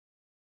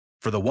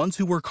For the ones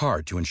who work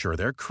hard to ensure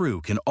their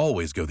crew can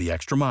always go the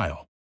extra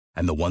mile,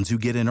 and the ones who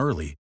get in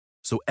early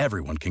so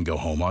everyone can go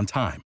home on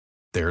time,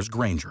 there's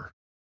Grainger,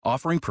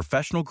 offering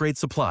professional-grade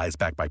supplies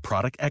backed by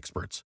product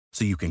experts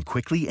so you can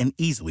quickly and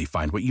easily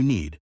find what you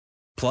need.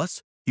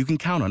 Plus, you can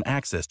count on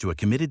access to a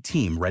committed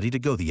team ready to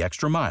go the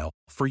extra mile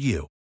for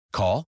you.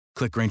 Call,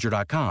 click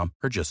Grainger.com,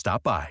 or just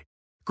stop by.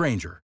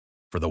 Grainger,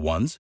 for the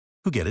ones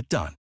who get it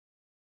done.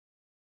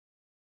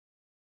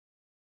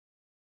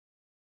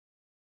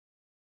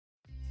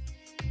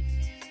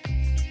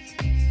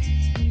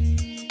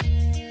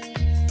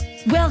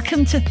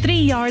 Welcome to 3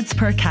 Yards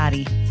Per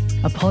Carry,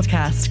 a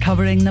podcast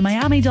covering the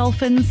Miami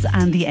Dolphins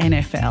and the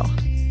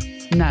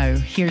NFL. Now,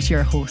 here's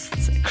your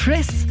hosts,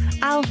 Chris,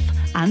 Alf,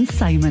 and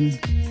Simon.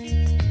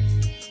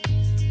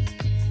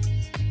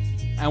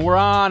 And we're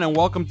on, and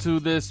welcome to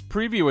this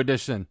preview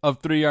edition of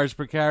 3 Yards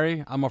Per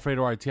Carry. I'm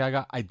Alfredo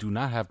Artiaga. I do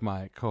not have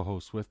my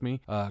co-host with me.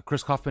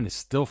 Chris Kaufman is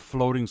still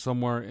floating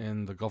somewhere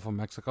in the Gulf of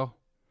Mexico.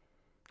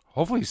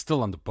 Hopefully he's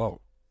still on the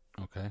boat,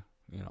 okay?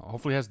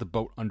 Hopefully he has the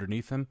boat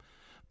underneath him.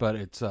 But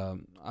it's I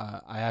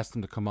asked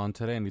him to come on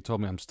today, and he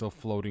told me I'm still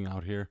floating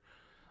out here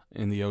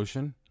in the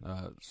ocean.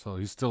 So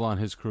he's still on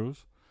his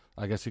cruise.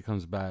 I guess he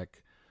comes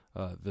back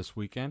this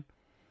weekend.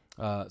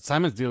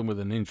 Simon's dealing with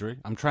an injury.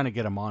 I'm trying to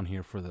get him on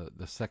here for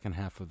the second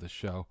half of the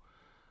show.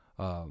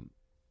 And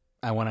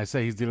when I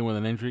say he's dealing with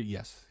an injury,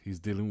 yes,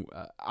 he's dealing.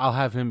 I'll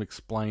have him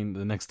explain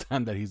the next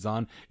time that he's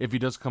on, if he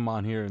does come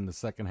on here in the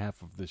second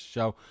half of this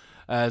show.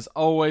 As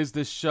always,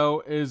 this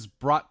show is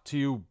brought to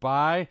you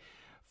by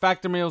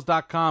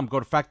factormeals.com. Go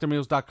to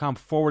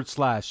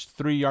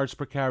factormeals.com/3 yards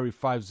per carry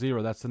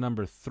 50. That's the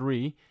number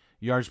 3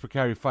 yards per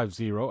carry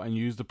 50, and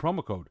you use the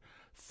promo code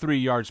 3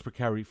 yards per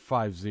carry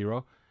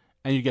 50,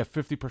 and you get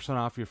 50%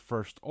 off your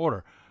first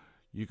order.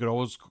 You could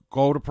always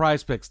go to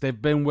Prize Picks.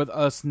 They've been with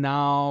us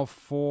now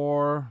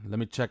for, let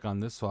me check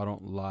on this so I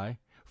don't lie,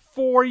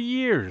 4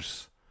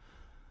 years.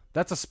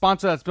 That's a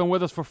sponsor that's been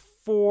with us for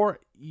 4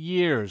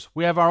 years.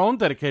 We have our own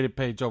dedicated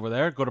page over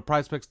there. Go to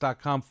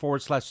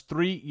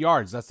prizepicks.com/3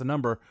 yards. That's the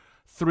number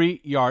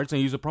 3 yards,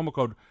 and use the promo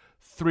code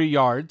 3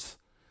 yards.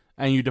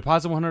 And you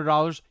deposit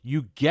 $100,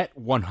 you get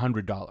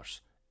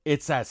 $100.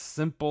 It's as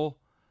simple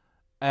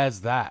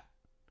as that.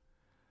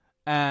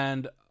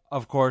 And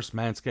of course,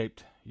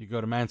 Manscaped. You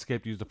go to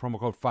Manscaped, use the promo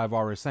code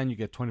 5RSN, you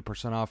get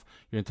 20% off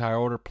your entire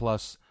order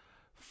plus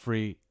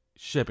free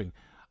shipping.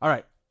 All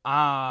right.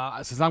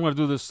 Since I'm going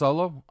to do this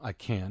solo, I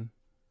can.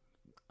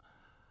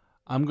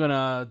 I'm going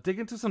to dig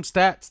into some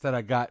stats that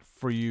I got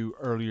for you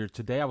earlier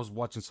today. I was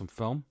watching some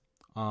film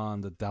on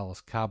the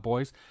Dallas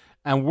Cowboys.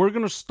 And we're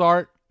going to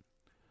start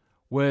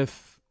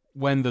with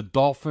when the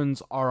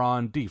Dolphins are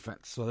on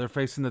defense. So they're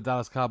facing the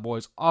Dallas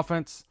Cowboys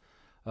offense,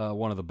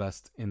 one of the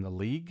best in the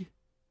league.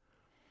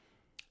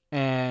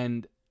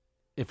 And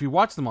if you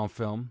watch them on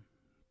film,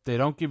 they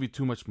don't give you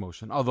too much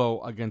motion.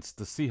 Although against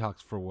the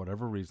Seahawks, for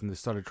whatever reason, they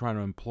started trying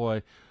to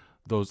employ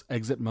those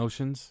exit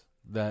motions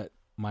that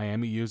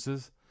Miami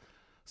uses.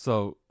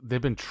 So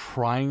they've been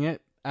trying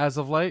it as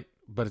of late,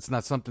 but it's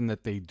not something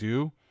that they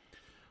do.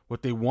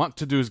 What they want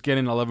to do is get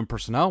in 11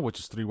 personnel, which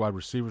is 3 wide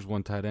receivers,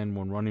 1 tight end,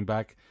 1 running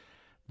back.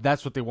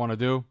 That's what they want to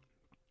do.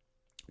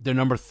 They're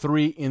number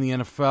 3 in the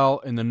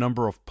NFL in the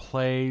number of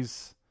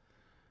plays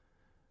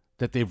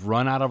that they've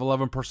run out of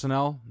 11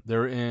 personnel.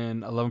 They're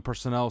in 11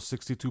 personnel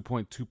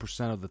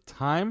 62.2% of the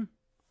time.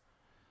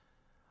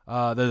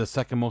 They're the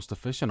second most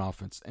efficient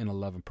offense in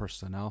 11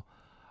 personnel.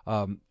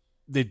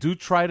 They do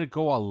try to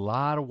go a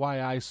lot of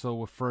Y-ISO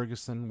with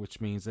Ferguson, which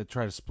means they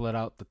try to split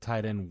out the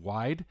tight end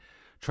wide,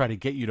 try to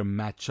get you to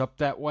match up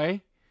that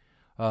way.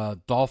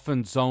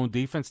 Dolphin zone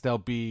defense, they'll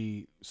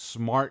be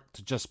smart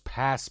to just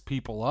pass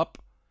people up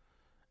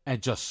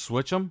and just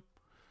switch them.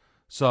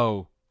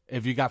 So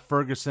if you got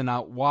Ferguson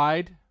out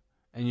wide,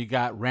 and you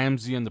got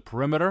Ramsey in the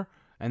perimeter,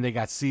 and they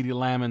got CeeDee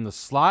Lamb in the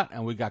slot,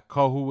 and we got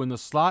Kohu in the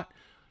slot,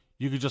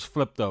 you could just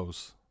flip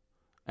those.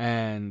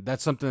 And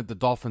that's something that the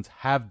Dolphins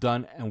have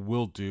done and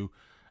will do.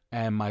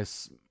 And I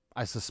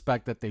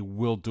suspect that they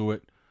will do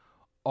it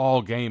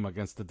all game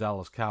against the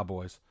Dallas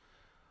Cowboys.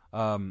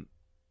 How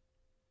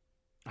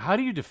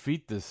do you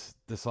defeat this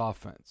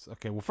offense?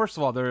 Okay, well, first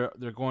of all, they're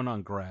going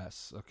on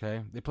grass,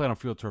 okay? They played on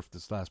field turf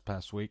this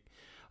past week.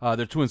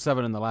 They're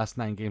 2-7 in the last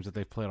 9 games that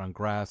they've played on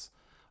grass.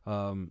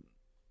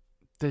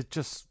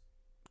 There's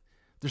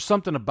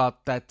something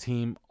about that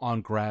team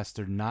on grass.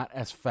 They're not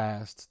as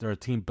fast. They're a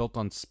team built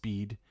on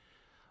speed,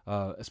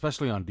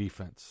 especially on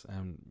defense.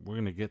 And we're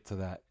going to get to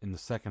that in the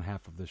second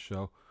half of this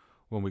show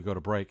when we go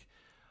to break.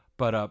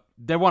 But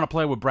they want to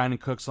play with Brandon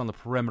Cooks on the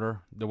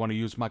perimeter. They want to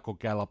use Michael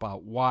Gallup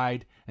out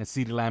wide, and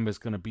CeeDee Lamb is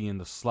going to be in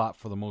the slot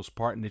for the most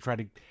part. And they try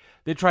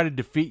to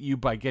defeat you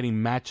by getting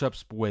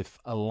matchups with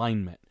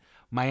alignment.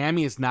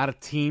 Miami is not a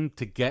team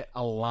to get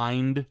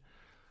aligned,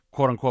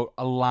 quote unquote,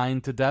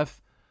 aligned to death.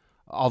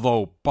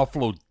 Although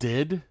Buffalo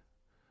did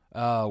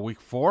week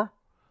 4.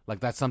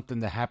 Like, that's something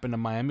that happened to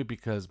Miami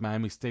because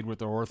Miami stayed with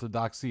their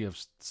orthodoxy of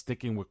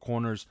sticking with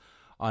corners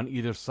on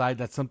either side.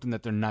 That's something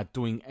that they're not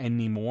doing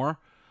anymore.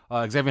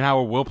 Xavier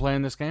Howard will play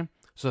in this game,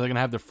 so they're going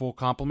to have their full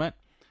complement.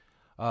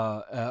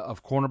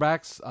 of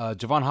cornerbacks.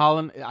 Javon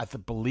Holland, I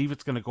believe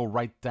it's going to go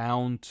right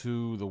down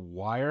to the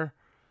wire.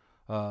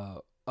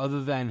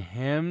 Other than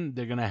him,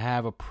 they're going to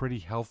have a pretty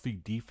healthy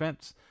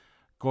defense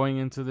going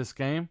into this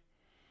game.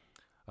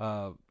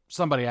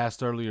 Somebody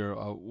asked earlier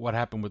what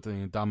happened with the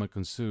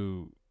Ndamukong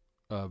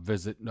Suh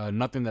visit.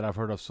 Nothing that I've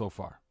heard of so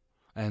far.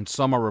 And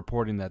some are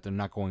reporting that they're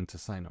not going to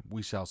sign him.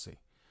 We shall see.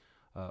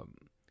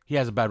 He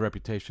has a bad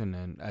reputation,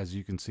 and as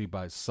you can see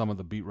by some of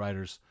the beat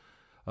writers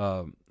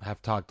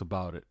have talked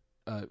about it,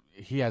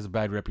 he has a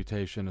bad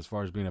reputation as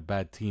far as being a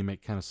bad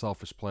teammate, kind of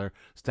selfish player,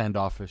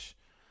 standoffish.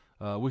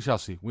 We shall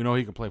see. We know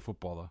he can play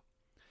football,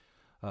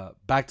 though.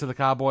 Back to the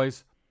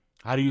Cowboys.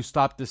 How do you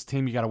stop this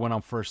team? You got to win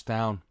on first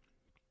down.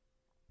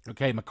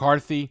 Okay,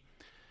 McCarthy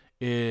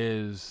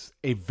is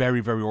a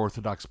very, very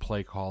orthodox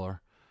play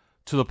caller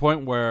to the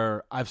point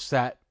where I've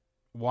sat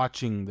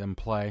watching them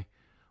play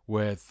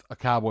with a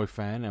Cowboy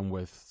fan and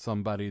with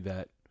somebody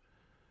that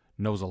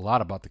knows a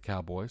lot about the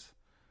Cowboys.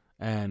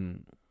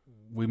 And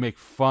we make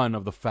fun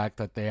of the fact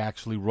that they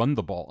actually run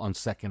the ball on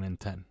 2nd and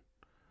 10,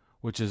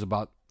 which is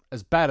about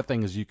as bad a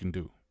thing as you can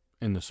do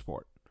in the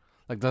sport.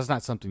 Like, that's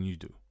not something you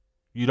do.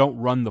 You don't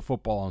run the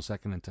football on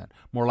 2nd and 10.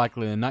 More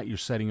likely than not, you're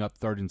setting up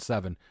 3rd and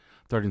 7,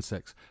 3rd and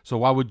 6. So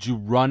why would you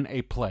run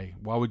a play?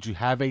 Why would you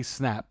have a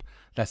snap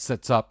that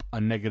sets up a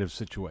negative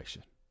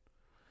situation?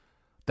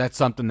 That's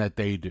something that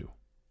they do.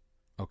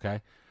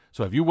 Okay?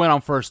 So if you went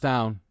on first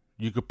down,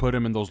 you could put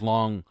him in those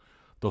 2nd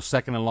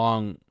and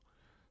long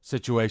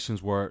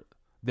situations where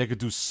they could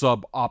do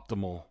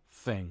suboptimal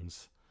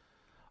things.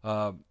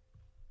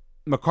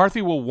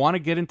 McCarthy will want to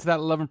get into that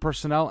 11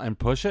 personnel and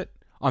push it.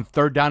 On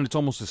 3rd down, it's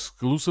almost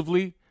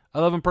exclusively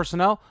 11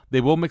 personnel. They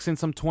will mix in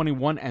some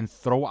 21 and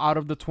throw out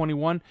of the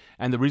 21.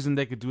 And the reason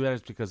they could do that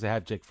is because they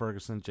have Jake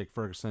Ferguson. Jake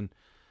Ferguson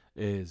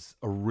is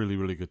a really,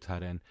 really good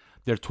tight end.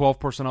 Their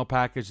 12 personnel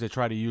package, they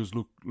try to use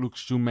Luke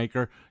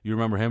Shoemaker. You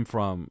remember him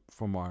from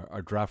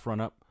our draft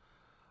run-up.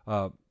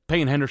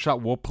 Peyton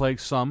Hendershot will play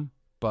some,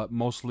 but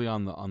mostly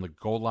on the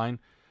goal line.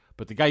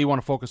 But the guy you want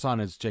to focus on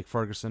is Jake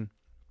Ferguson.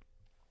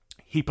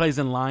 He plays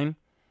in line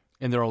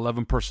in their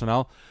 11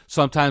 personnel.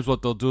 Sometimes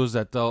what they'll do is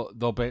that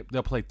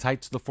they'll play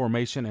tight to the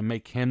formation and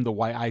make him the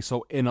wide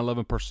ISO in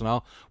 11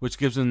 personnel, which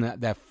gives them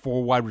that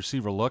 4 wide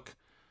receiver look.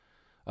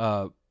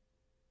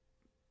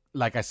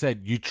 Like I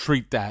said, you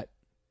treat that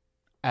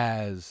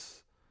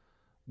as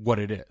what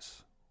it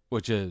is,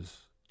 which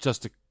is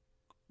just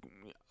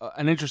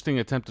an interesting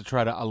attempt to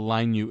try to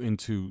align you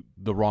into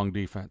the wrong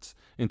defense,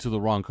 into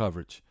the wrong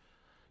coverage.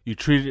 You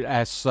treat it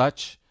as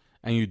such,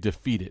 and you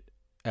defeat it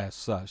as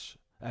such.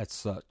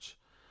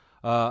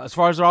 As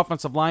far as their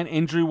offensive line,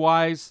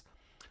 injury-wise,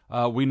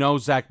 we know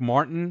Zach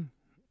Martin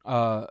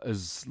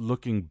is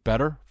looking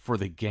better for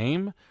the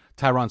game.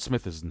 Tyron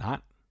Smith is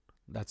not.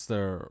 That's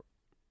their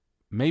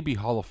maybe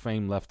Hall of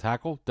Fame left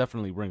tackle,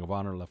 definitely Ring of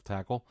Honor left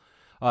tackle.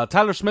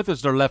 Tyler Smith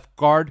is their left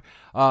guard.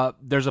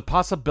 There's a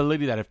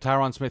possibility that if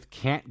Tyron Smith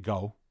can't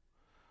go,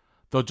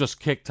 they'll just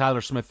kick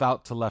Tyler Smith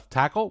out to left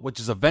tackle, which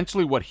is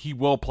eventually what he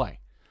will play.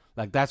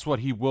 Like, that's what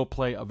he will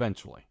play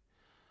eventually.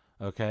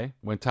 Okay?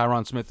 When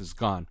Tyron Smith is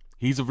gone.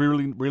 He's a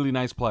really, really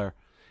nice player.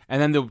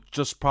 And then they'll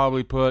just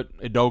probably put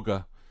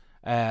Edoga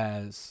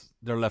as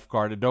their left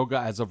guard.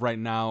 Edoga, as of right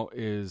now,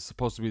 is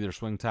supposed to be their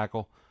swing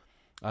tackle.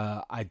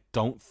 I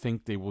don't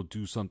think they will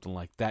do something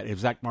like that. If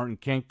Zach Martin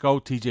can't go,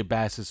 TJ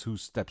Bass is who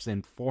steps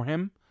in for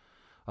him.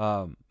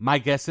 My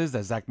guess is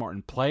that Zach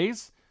Martin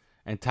plays,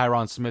 and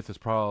Tyron Smith is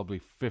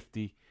probably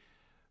 50-50.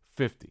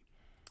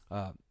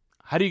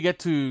 How do you get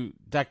to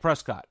Dak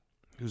Prescott,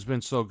 who's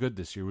been so good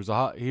this year?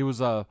 He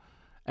was a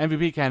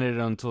MVP candidate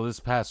until this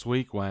past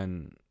week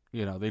when,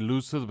 they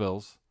lose to the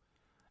Bills,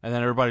 and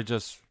then everybody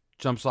just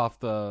jumps off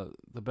the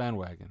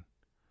bandwagon.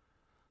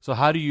 So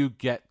how do you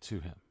get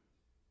to him?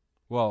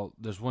 Well,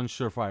 there's one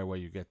surefire way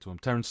you get to him.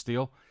 Terrence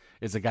Steele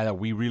is a guy that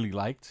we really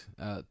liked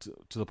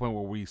to the point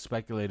where we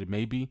speculated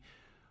maybe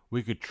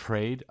we could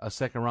trade a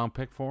second-round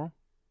pick for him.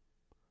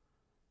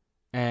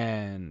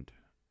 And,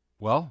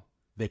 well,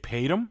 they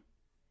paid him.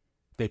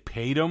 They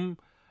paid him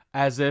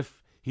as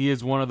if he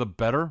is one of the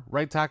better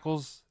right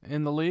tackles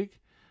in the league,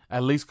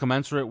 at least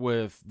commensurate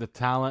with the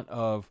talent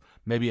of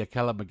maybe a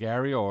Caleb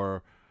McGarry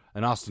or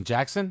an Austin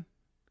Jackson.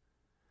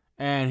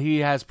 And he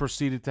has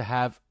proceeded to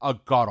have a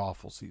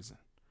god-awful season.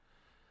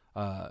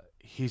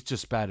 He's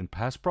just bad in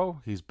pass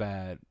pro. He's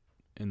bad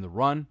in the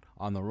run,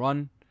 on the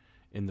run,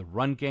 in the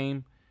run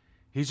game.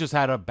 He's just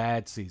had a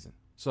bad season.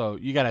 So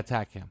you got to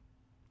attack him.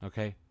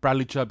 Okay?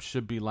 Bradley Chubb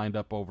should be lined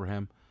up over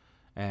him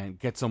and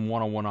get some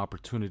one-on-one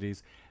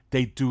opportunities.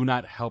 They do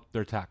not help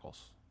their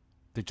tackles.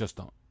 They just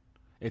don't.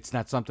 It's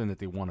not something that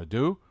they want to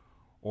do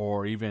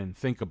or even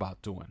think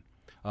about doing.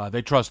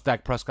 They trust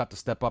Dak Prescott to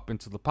step up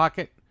into the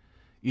pocket,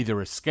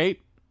 either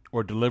escape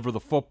or deliver the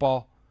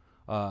football.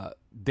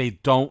 They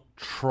don't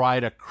try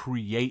to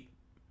create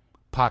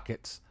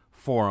pockets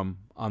for him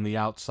on the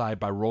outside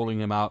by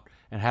rolling him out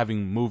and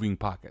having moving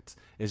pockets.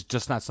 It's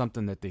just not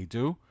something that they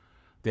do.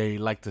 They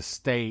like to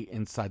stay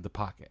inside the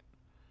pocket.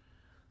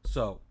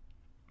 So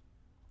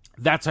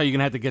that's how you're going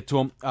to have to get to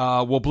him.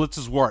 Will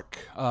blitzes work?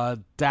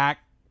 Dak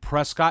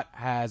Prescott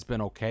has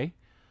been okay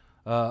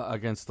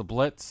against the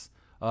blitz.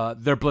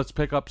 Their blitz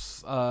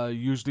pickups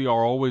usually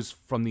are always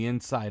from the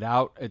inside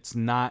out. It's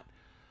not.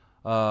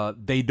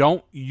 They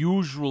don't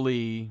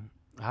usually.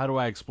 How do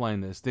I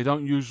explain this? They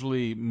don't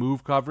usually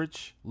move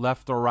coverage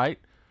left or right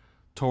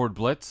toward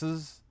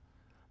blitzes.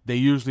 They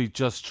usually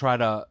just try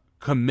to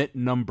commit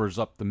numbers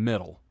up the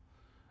middle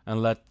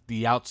and let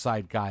the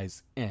outside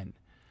guys in.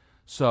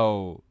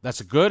 So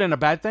that's a good and a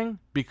bad thing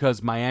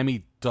because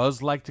Miami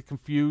does like to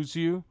confuse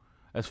you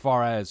as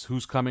far as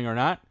who's coming or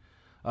not.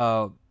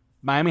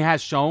 Miami has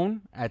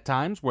shown at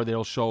times where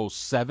they'll show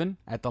 7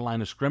 at the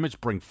line of scrimmage,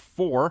 bring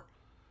 4,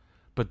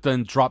 but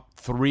then drop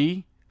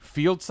 3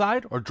 field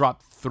side or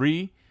drop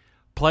 3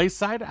 play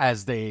side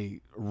as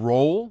they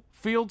roll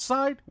field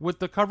side with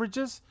the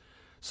coverages.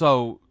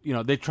 So,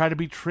 they try to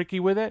be tricky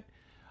with it.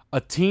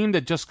 A team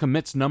that just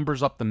commits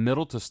numbers up the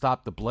middle to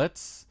stop the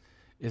blitz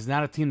is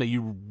not a team that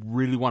you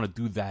really want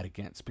to do that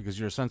against because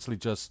you're essentially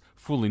just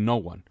fooling no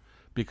one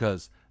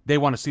because they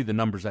want to see the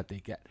numbers that they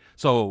get.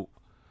 So,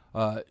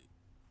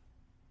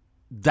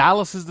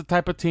 Dallas is the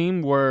type of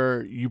team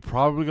where you're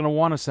probably going to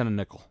want to send a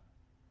nickel.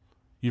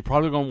 You're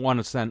probably going to want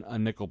to send a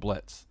nickel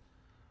blitz.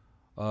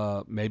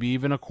 Maybe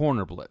even a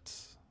corner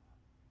blitz.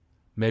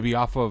 Maybe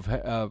off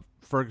of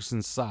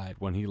Ferguson's side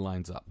when he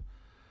lines up.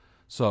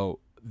 So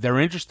they're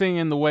interesting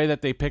in the way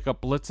that they pick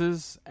up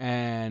blitzes,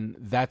 and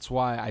that's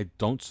why I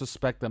don't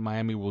suspect that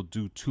Miami will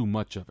do too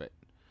much of it.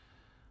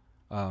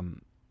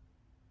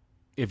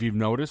 If you've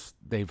noticed,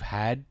 they've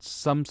had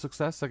some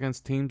success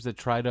against teams that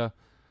try to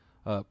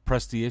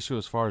press the issue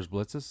as far as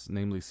blitzes,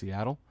 namely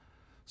Seattle.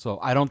 So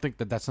I don't think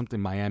that that's something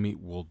Miami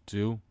will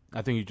do.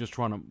 I think you just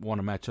want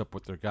to match up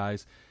with their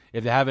guys.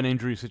 If they have an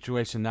injury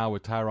situation now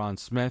with Tyron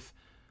Smith,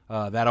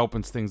 that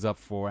opens things up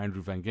for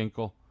Andrew Van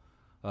Ginkel.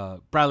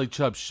 Bradley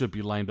Chubb should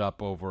be lined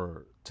up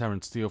over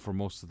Terrence Steele for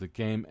most of the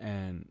game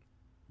and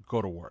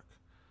go to work.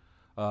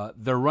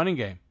 Their running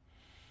game.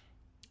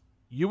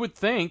 You would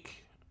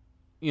think,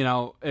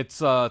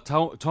 it's a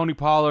Tony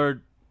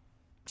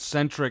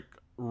Pollard-centric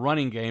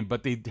running game,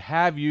 but they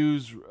have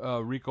used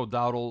Rico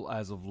Dowdle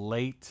as of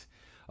late.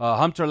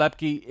 Hunter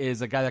Lepke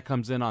is a guy that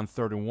comes in on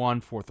 3rd and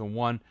 1, 4th and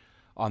 1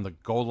 on the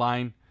goal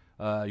line.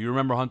 You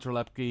remember Hunter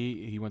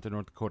Lepke? He went to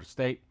North Dakota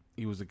State.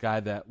 He was a guy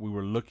that we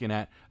were looking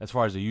at as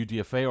far as a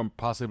UDFA or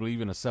possibly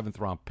even a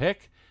 7th-round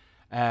pick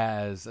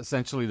as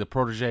essentially the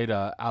protege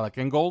to Alec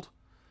Ingold.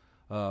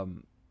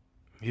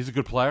 He's a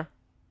good player.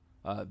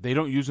 They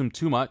don't use him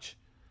too much,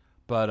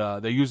 but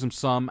they use him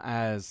some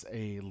as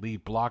a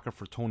lead blocker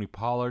for Tony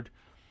Pollard.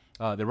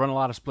 They run a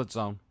lot of split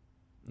zone.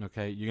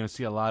 Okay, you're going to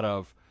see a lot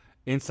of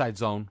inside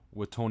zone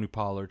with Tony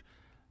Pollard.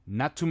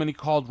 Not too many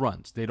called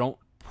runs. They don't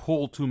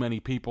pull too many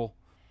people.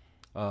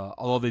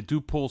 Although they do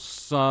pull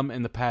some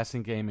in the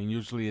passing game, and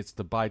usually it's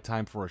to buy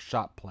time for a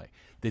shot play.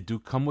 They do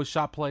come with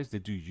shot plays. They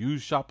do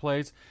use shot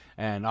plays.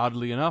 And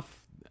oddly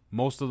enough,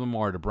 most of them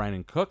are to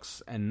Brandon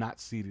Cooks and not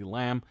CeeDee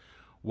Lamb.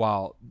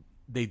 While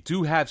they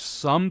do have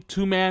some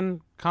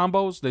two-man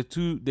combos,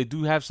 they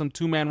do have some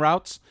two-man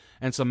routes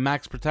and some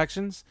max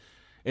protections.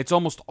 It's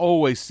almost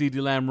always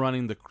CeeDee Lamb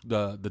running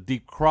the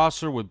deep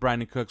crosser with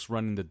Brandon Cooks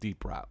running the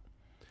deep route.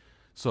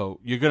 So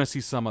you're going to see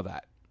some of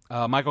that.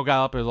 Michael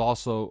Gallup is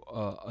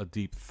also a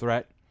deep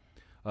threat.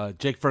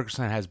 Jake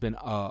Ferguson has been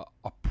a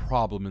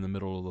problem in the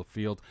middle of the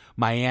field.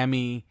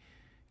 Miami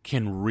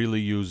can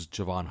really use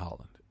Javon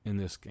Holland in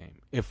this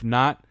game. If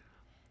not,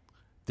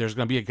 there's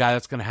going to be a guy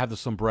that's going to have the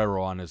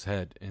sombrero on his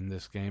head in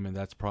this game, and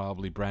that's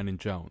probably Brandon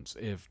Jones.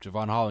 If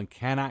Javon Holland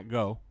cannot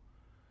go,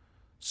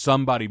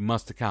 somebody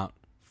must account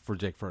for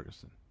Jake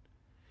Ferguson.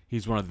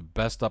 He's one of the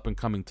best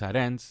up-and-coming tight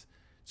ends.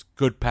 He's a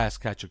good pass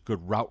catcher,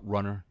 good route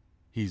runner.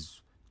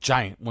 He's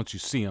giant once you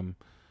see him.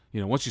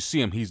 Once you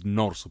see him, he's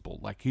noticeable.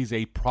 Like, he's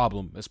a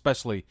problem,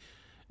 especially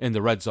in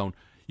the red zone.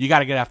 You got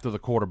to get after the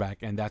quarterback,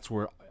 and that's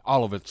where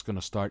all of it's going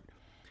to start.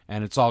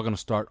 And it's all going to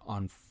start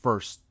on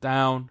 1st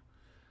down.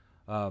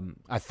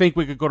 I think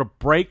we could go to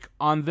break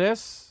on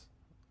this.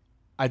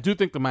 I do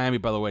think the Miami,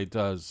 by the way,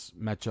 does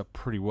match up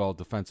pretty well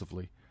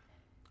defensively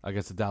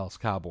against the Dallas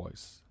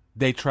Cowboys.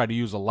 They try to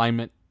use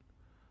alignment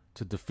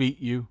to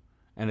defeat you,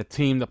 and a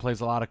team that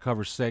plays a lot of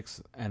cover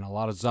 6 and a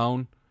lot of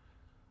zone,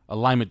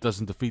 alignment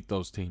doesn't defeat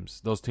those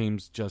teams. Those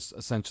teams just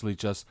essentially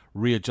just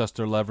readjust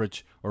their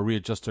leverage or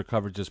readjust their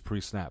coverages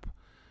pre-snap.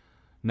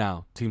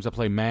 Now, teams that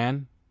play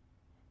man,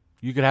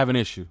 you could have an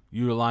issue.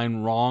 You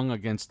align wrong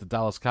against the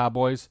Dallas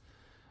Cowboys,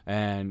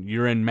 and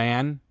you're in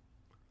man,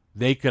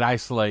 they could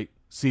isolate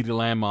CeeDee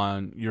Lamb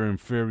on your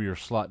inferior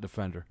slot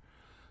defender.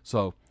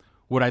 So,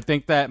 would I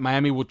think that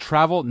Miami will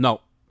travel?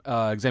 No.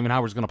 Xavier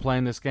Howard's going to play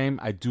in this game.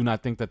 I do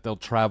not think that they'll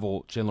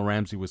travel Jalen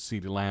Ramsey with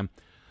CeeDee Lamb.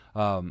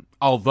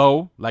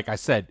 Although, like I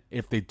said,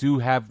 if they do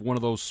have one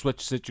of those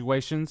switch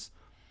situations,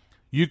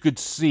 you could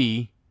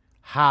see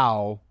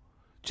how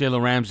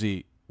Jalen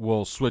Ramsey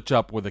will switch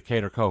up with a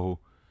Kader Kohu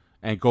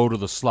and go to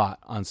the slot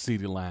on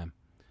CeeDee Lamb.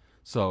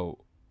 So,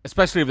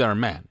 especially if they're a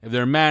man. If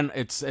they're a man,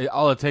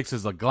 all it takes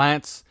is a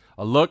glance,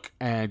 a look,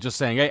 and just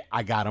saying, hey,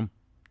 I got him.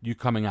 You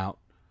coming out.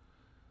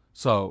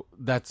 So,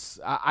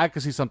 I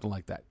could see something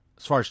like that.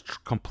 As far as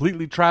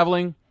completely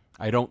traveling,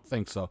 I don't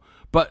think so.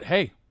 But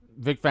hey,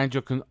 Vic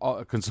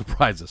Fangio can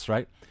surprise us,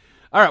 right?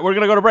 All right, we're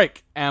going to go to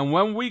break. And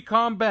when we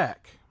come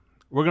back,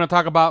 we're going to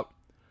talk about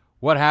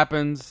what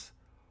happens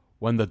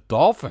when the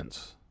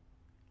Dolphins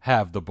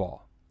have the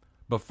ball.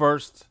 But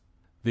first,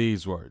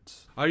 these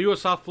words. Are you a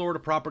South Florida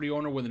property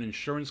owner with an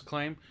insurance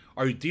claim?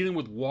 Are you dealing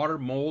with water,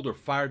 mold, or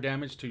fire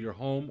damage to your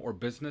home or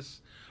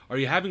business? Are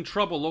you having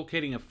trouble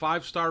locating a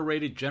 5-star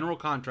rated general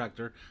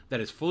contractor that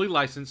is fully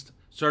licensed,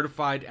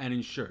 certified, and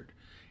insured?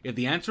 If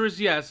the answer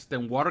is yes,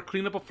 then Water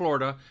Cleanup of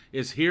Florida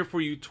is here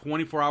for you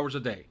 24 hours a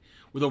day.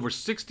 With over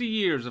 60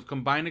 years of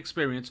combined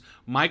experience,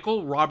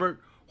 Michael, Robert,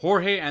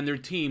 Jorge, and their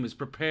team is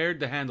prepared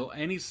to handle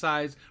any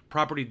size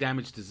property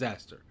damage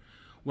disaster.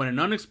 When an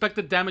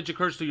unexpected damage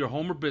occurs to your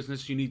home or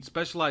business, you need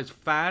specialized,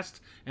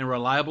 fast, and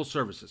reliable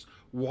services.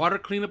 Water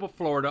Cleanup of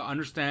Florida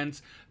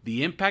understands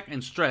the impact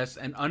and stress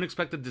an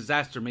unexpected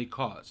disaster may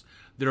cause.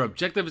 Their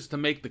objective is to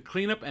make the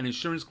cleanup and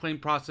insurance claim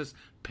process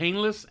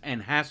painless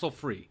and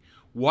hassle-free.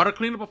 Water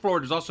Cleanup of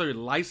Florida is also a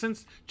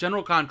licensed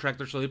general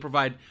contractor, so they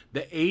provide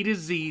the A to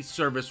Z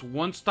service,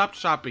 one-stop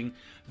shopping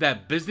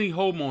that busy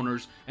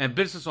homeowners and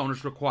business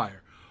owners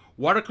require.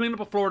 Water Cleanup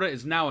of Florida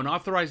is now an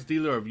authorized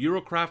dealer of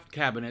Eurocraft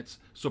cabinets,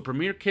 so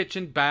premier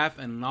kitchen, bath,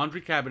 and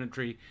laundry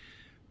cabinetry,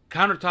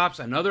 countertops,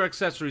 and other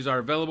accessories are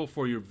available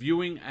for your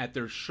viewing at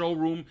their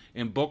showroom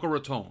in Boca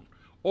Raton.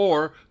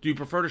 Or, do you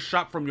prefer to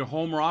shop from your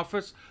home or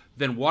office?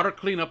 Then Water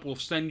Cleanup will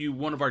send you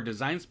one of our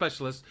design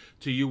specialists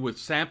to you with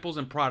samples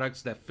and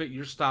products that fit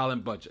your style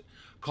and budget.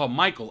 Call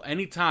Michael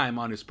anytime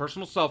on his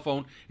personal cell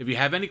phone if you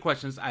have any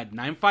questions at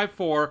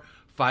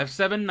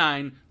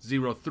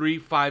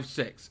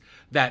 954-579-0356.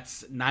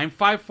 That's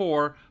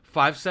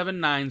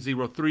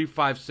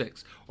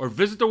 954-579-0356. Or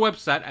visit their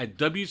website at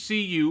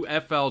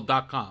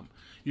WCUFL.com.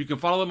 You can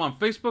follow them on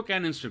Facebook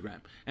and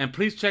Instagram. And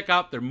please check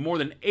out their more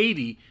than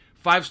 80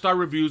 5-star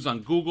reviews on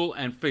Google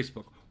and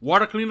Facebook.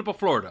 Water Cleanup of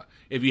Florida.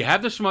 If you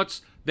have the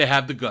schmutz, they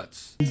have the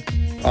guts.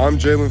 I'm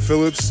Jalen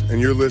Phillips,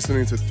 and you're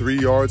listening to 3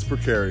 Yards Per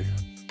Carry.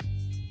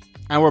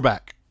 And we're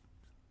back.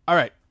 All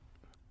right.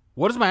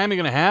 What is Miami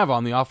going to have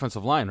on the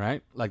offensive line,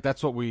 right? Like,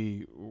 that's what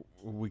we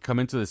come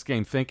into this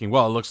game thinking.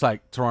 Well, it looks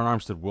like Teron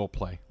Armstead will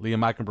play. Liam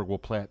Eichenberg will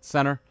play at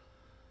center.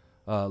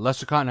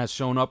 Lester Cotton has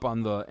shown up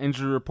on the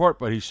injury report,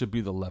 but he should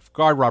be the left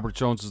guard. Robert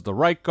Jones is the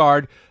right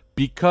guard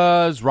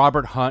because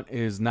Robert Hunt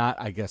is not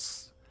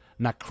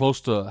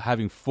close to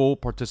having full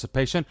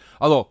participation.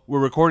 Although we're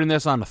recording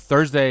this on a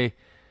Thursday,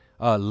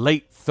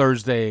 late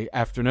Thursday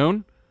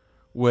afternoon,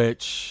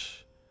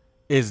 which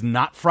is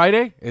not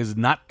Friday, is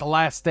not the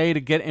last day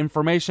to get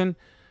information.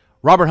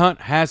 Robert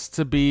Hunt has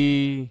to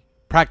be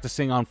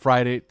practicing on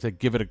Friday to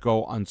give it a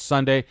go on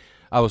Sunday.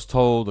 I was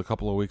told a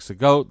couple of weeks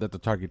ago that the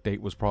target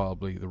date was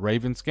probably the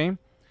Ravens game.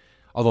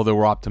 Although they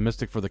were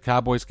optimistic for the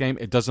Cowboys game,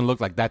 it doesn't look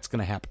like that's going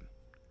to happen.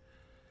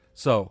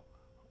 So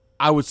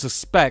I would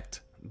suspect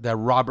that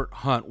Robert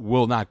Hunt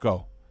will not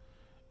go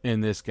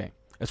in this game.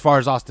 As far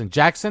as Austin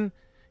Jackson,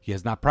 he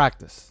has not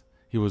practiced.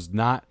 He was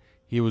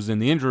in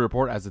the injury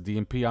report as a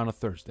DNP on a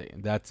Thursday,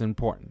 and that's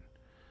important.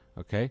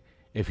 Okay?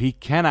 If he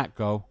cannot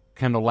go,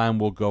 Kendall Lamb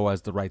will go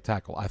as the right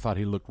tackle. I thought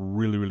he looked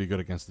really, really good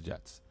against the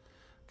Jets.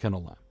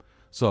 Kendall Lamb.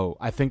 So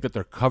I think that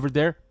they're covered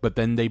there, but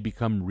then they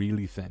become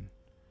really thin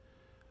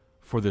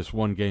for this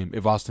one game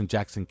if Austin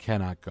Jackson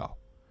cannot go.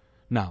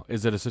 Now,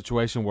 is it a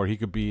situation where he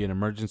could be an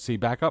emergency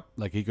backup,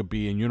 like he could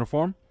be in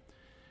uniform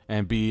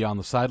and be on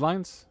the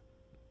sidelines?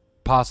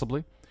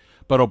 Possibly.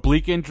 But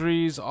oblique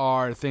injuries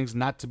are things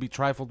not to be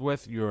trifled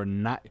with. You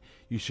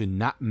should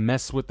not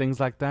mess with things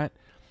like that.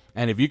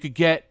 And if you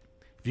get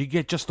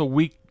just a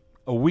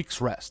week's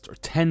rest or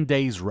 10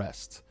 days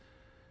rest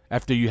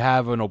after you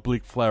have an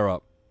oblique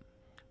flare-up,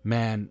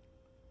 man,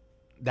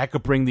 that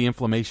could bring the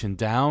inflammation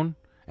down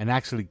and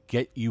actually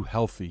get you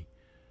healthy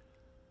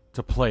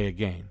to play a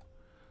game.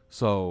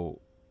 So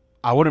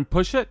I wouldn't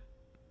push it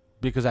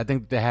because I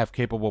think they have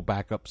capable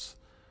backups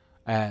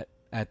at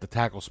the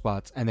tackle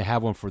spots, and they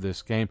have one for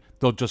this game.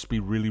 They'll just be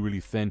really,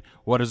 really thin.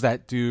 What does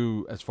that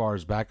do as far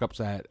as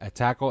backups at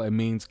tackle? It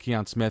means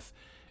Keon Smith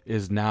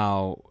is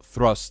now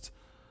thrust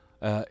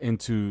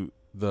into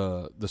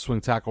the swing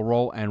tackle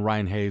role, and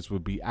Ryan Hayes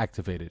would be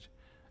activated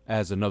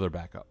as another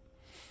backup.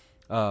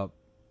 How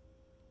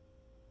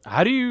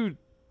do you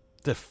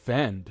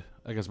defend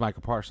against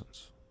Micah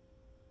Parsons?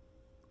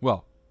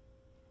 Well,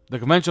 the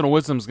conventional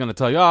wisdom is going to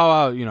tell you,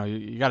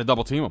 you got to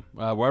double team him.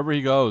 Wherever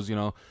he goes,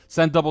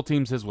 send double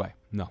teams his way.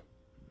 No,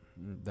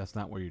 that's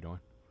not what you're doing.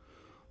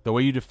 The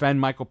way you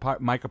defend Micah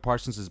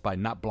Parsons is by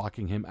not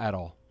blocking him at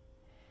all.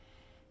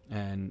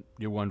 And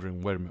you're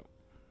wondering, wait a minute,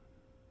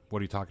 what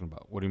are you talking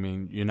about? What do you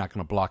mean you're not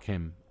going to block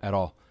him at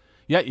all?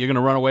 Yeah, you're going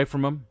to run away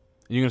from him,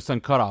 and you're going to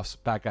send cutoffs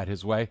back at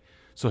his way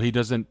so he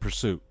doesn't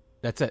pursue.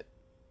 That's it.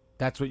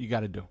 That's what you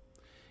got to do.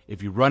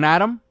 If you run at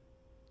him,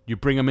 you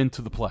bring him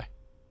into the play.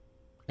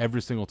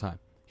 Every single time.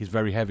 He's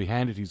very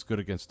heavy-handed. He's good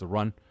against the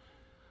run.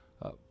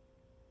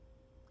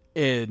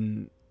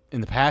 In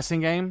the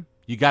passing game,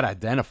 you got to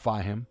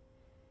identify him.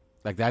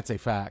 Like, that's a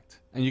fact.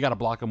 And you got to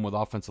block him with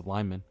offensive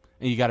linemen.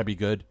 And you got to be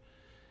good.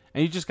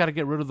 And you just got to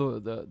get rid of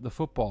the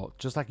football,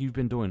 just like you've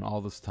been doing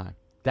all this time.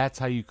 That's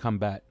how you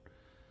combat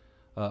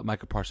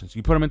Micah Parsons.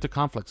 You put him into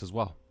conflicts as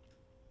well.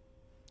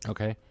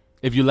 Okay?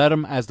 If you let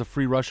him as the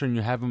free rusher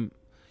and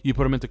you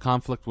put him into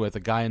conflict with a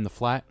guy in the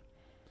flat,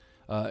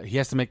 he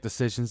has to make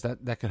decisions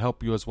that could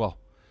help you as well.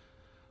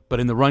 But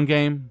in the run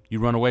game, you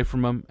run away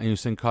from him and you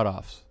send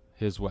cutoffs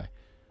his way.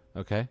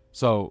 Okay?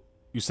 So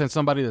you send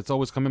somebody that's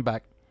always coming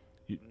back.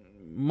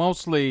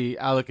 Mostly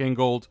Alec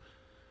Ingold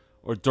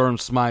or Durham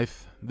Smythe.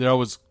 They're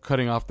always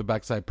cutting off the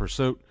backside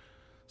pursuit.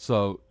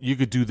 So you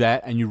could do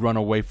that and you run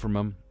away from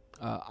him.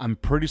 I'm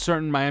pretty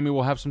certain Miami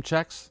will have some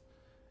checks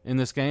in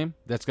this game.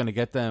 That's going to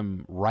get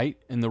them right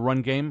in the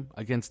run game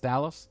against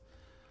Dallas.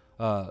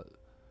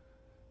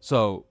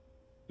 So,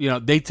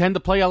 they tend to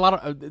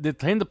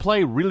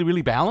play really,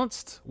 really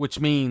balanced, which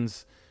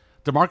means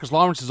DeMarcus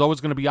Lawrence is always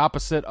going to be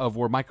opposite of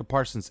where Micah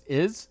Parsons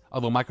is,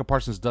 although Micah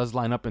Parsons does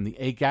line up in the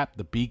A gap,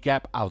 the B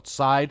gap,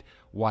 outside,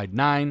 wide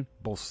 9,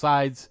 both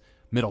sides,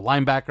 middle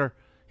linebacker.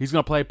 He's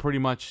going to play pretty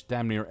much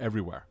damn near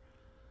everywhere.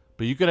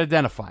 But you could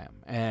identify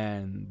him,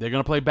 and they're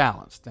going to play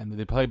balanced. And if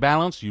they play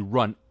balanced, you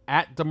run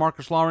at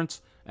DeMarcus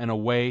Lawrence and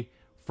away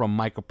from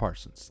Micah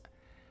Parsons.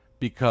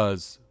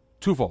 Because,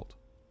 twofold.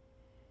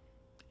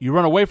 You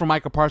run away from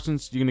Micah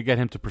Parsons, you're going to get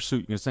him to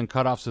pursuit. You're going to send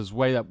cutoffs his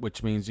way,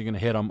 which means you're going to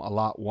hit him a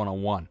lot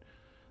one-on-one.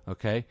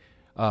 Okay?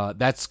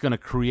 That's going to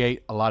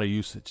create a lot of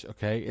usage.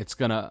 Okay? It's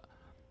going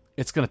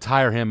to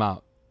tire him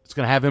out. It's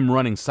going to have him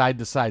running side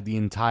to side the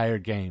entire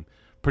game,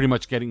 pretty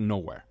much getting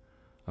nowhere.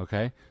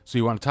 Okay? So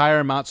you want to tire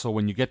him out so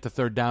when you get to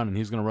third down and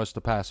he's going to rush the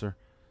passer,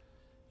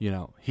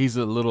 he's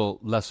a little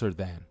lesser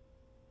than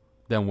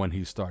when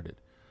he started.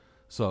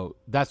 So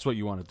that's what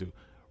you want to do.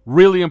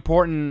 Really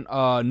important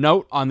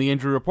note on the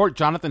injury report,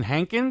 Jonathan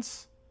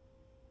Hankins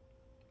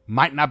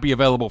might not be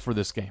available for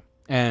this game.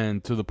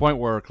 And to the point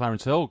where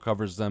Clarence Hill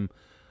covers the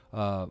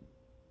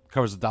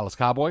Dallas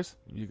Cowboys.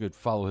 You could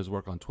follow his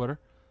work on Twitter.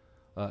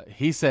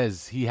 He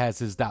says he has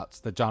his doubts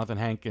that Jonathan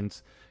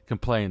Hankins can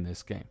play in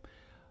this game.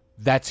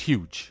 That's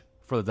huge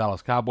for the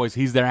Dallas Cowboys.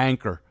 He's their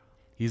anchor.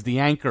 He's the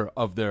anchor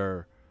of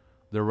their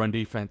run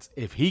defense.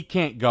 If he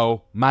can't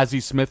go,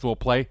 Mazi Smith will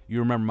play. You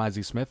remember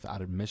Mazi Smith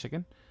out of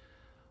Michigan?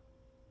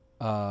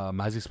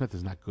 Mazi Smith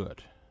is not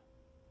good.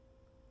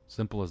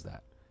 Simple as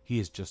that. He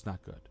is just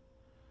not good.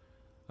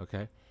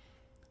 Okay?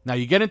 Now,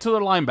 you get into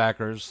the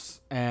linebackers,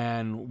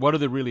 and what do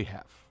they really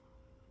have?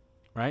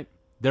 Right?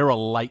 They're a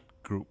light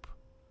group.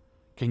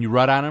 Can you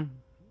run on him?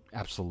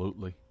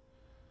 Absolutely.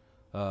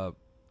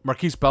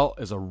 Marquise Bell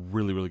is a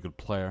really, really good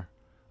player.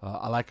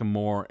 I like him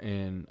more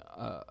in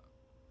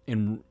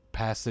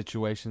pass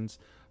situations.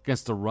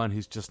 Against the run,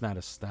 he's just not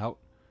as stout.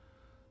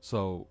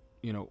 So,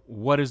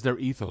 what is their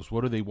ethos?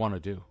 What do they want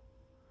to do?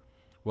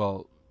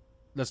 Well,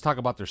 let's talk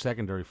about their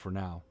secondary for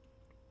now.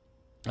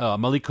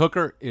 Malik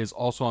Hooker is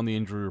also on the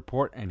injury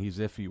report, and he's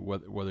iffy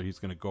whether he's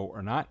going to go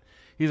or not.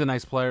 He's a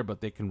nice player, but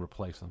they can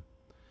replace him.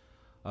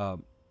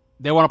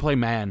 They want to play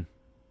man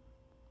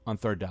on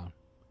third down.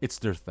 It's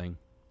their thing.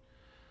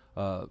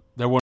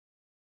 They're one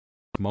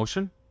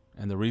motion,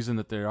 and the reason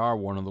that they are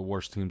one of the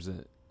worst teams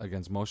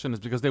against motion is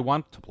because they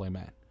want to play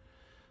man.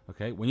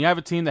 Okay, when you have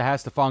a team that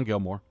has Stephon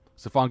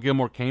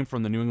Gilmore came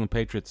from the New England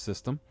Patriots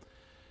system,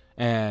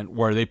 and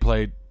where they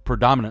played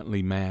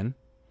predominantly man,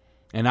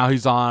 and now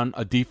he's on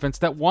a defense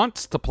that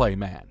wants to play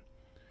man,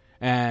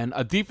 and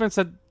a defense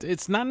that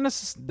is not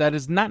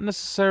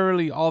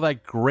necessarily all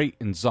that great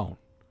in zone.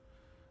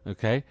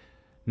 Okay,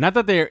 not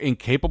that they're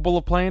incapable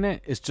of playing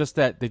it; it's just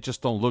that they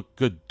just don't look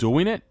good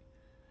doing it,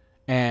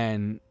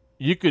 and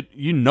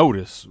you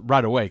notice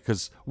right away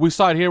because we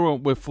saw it here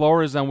with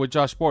Flores and with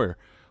Josh Boyer.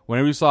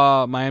 Whenever you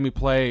saw Miami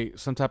play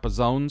some type of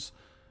zones,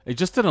 it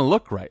just didn't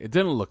look right. It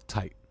didn't look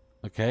tight.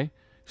 Okay. You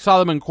saw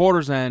them in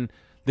quarters, and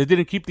they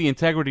didn't keep the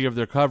integrity of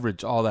their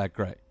coverage all that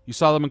great. You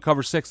saw them in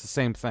cover 6, the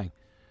same thing.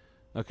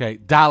 Okay,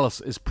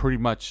 Dallas is pretty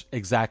much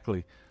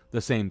exactly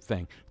the same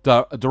thing.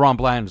 Deron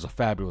Bland is a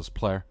fabulous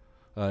player.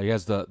 He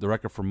has the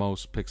record for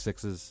most pick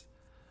sixes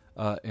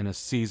in a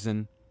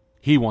season.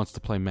 He wants to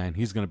play man.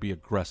 He's going to be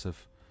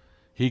aggressive.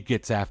 He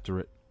gets after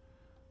it.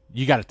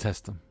 You got to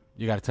test him.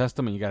 You got to test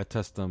him, and you got to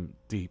test him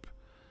deep.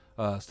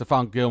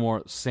 Stephon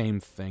Gilmore, same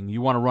thing.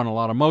 You want to run a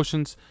lot of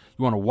motions.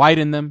 You want to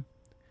widen them,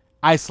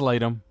 isolate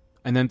them,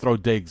 and then throw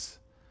digs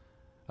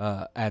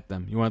at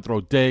them. You want to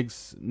throw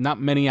digs, not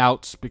many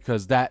outs,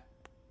 because that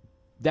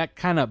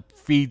kind of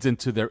feeds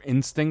into their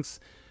instincts.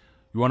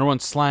 You want to run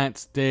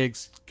slants,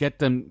 digs, get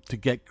them to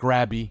get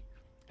grabby,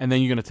 and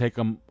then you're going to take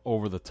them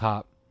over the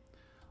top.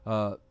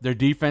 Their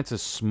defense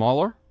is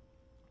smaller.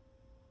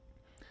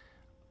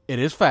 It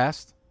is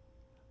fast,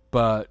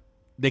 but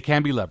they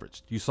can be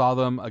leveraged. You saw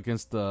them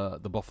against the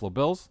Buffalo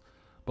Bills.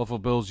 Buffalo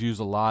Bills use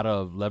a lot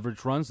of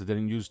leverage runs. They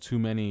didn't use too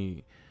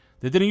many.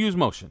 They didn't use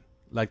motion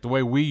like the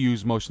way we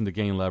use motion to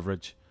gain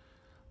leverage.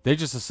 They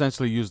just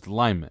essentially used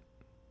alignment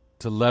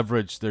to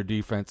leverage their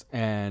defense,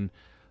 and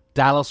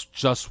Dallas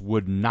just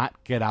would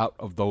not get out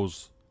of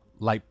those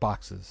light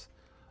boxes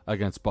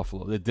against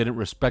Buffalo. They didn't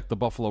respect the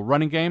Buffalo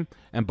running game,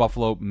 and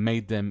Buffalo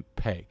made them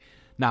pay.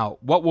 Now,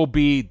 what will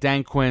be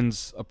Dan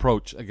Quinn's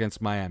approach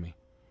against Miami?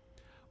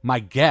 My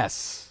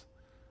guess,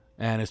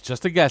 and it's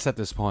just a guess at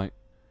this point,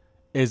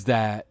 is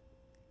that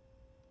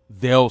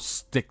they'll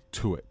stick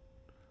to it.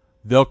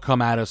 They'll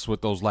come at us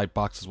with those light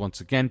boxes once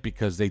again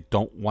because they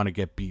don't want to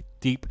get beat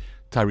deep.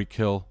 Tyreek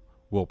Hill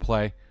will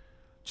play.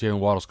 Jalen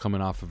Waddle's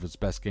coming off of his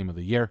best game of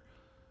the year.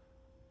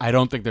 I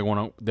don't think they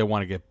want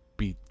to get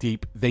beat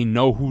deep. They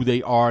know who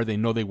they are. They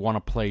know they want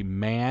to play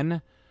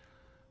man.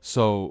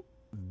 So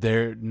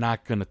they're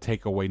not going to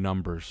take away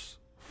numbers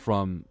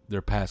from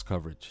their pass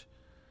coverage.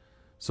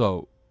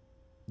 So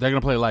they're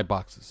going to play light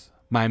boxes.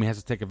 Miami has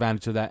to take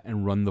advantage of that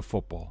and run the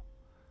football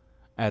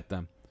at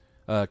them.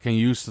 Can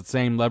you use the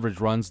same leverage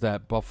runs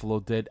that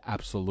Buffalo did?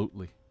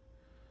 Absolutely.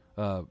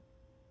 But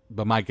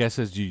my guess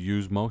is you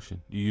use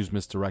motion. You use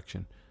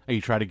misdirection. And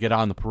you try to get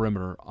on the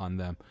perimeter on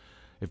them.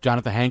 If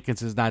Jonathan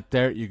Hankins is not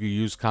there, you can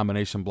use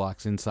combination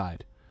blocks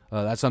inside.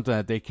 That's something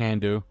that they can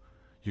do.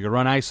 You can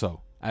run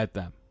ISO at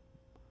them,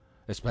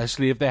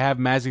 especially if they have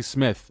Mazzie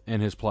Smith in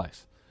his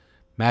place.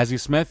 Mazzie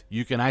Smith,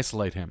 you can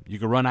isolate him. You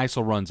can run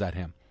ISO runs at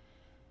him.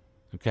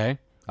 Okay?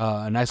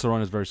 An ISO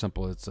run is very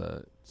simple. It's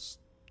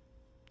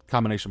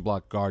combination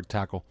block, guard,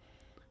 tackle.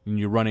 And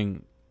you're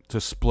running to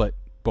split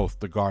both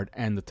the guard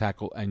and the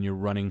tackle, and you're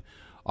running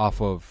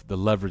off of the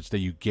leverage that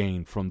you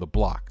gain from the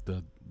block,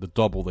 the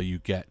double that you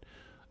get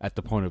at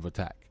the point of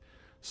attack.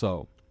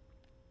 So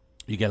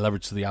you get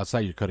leverage to the outside,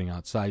 you're cutting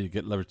outside. You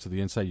get leverage to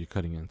the inside, you're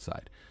cutting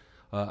inside.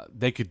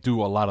 They could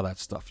do a lot of that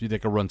stuff. They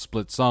could run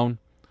split zone.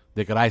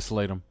 They could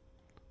isolate them.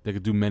 They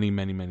could do many,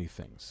 many, many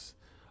things.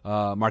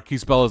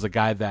 Marquise Bell is a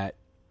guy that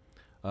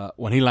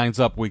when he lines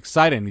up weak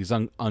side and he's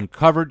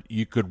uncovered,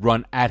 you could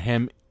run at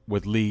him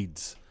with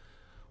leads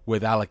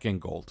with Alec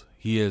Ingold.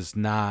 He is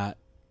not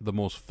the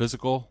most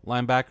physical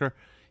linebacker.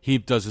 He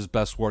does his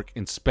best work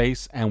in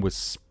space and with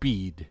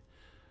speed.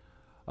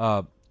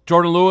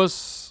 Jordan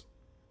Lewis,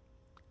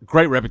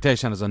 great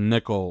reputation as a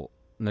nickel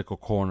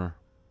corner.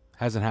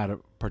 Hasn't had a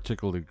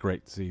particularly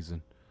great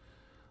season.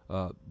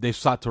 They've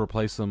sought to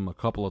replace him a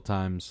couple of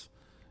times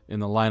in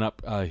the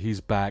lineup.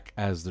 He's back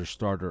as their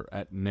starter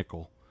at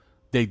nickel.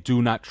 They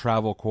do not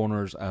travel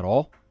corners at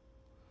all,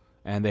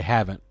 and they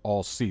haven't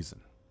all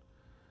season.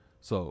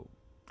 So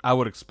I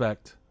would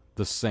expect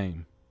the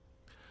same.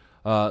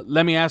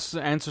 Let me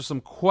answer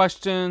some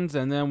questions,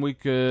 and then we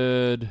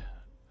could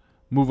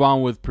move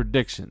on with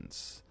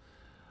predictions.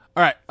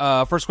 All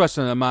right, first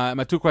question,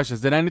 my two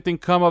questions. Did anything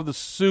come of the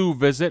Sue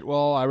visit?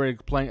 Well, I already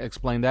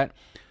explained that.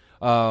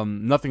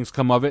 Nothing's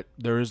come of it.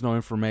 There is no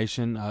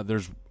information.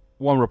 There's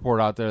one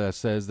report out there that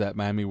says that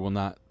Miami will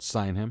not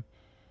sign him.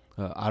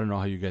 I don't know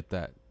how you get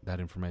that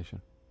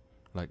information.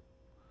 Like,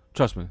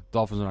 trust me,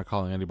 Dolphins are not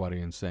calling anybody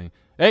and saying,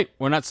 hey,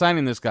 we're not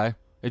signing this guy.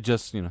 It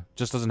just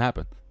doesn't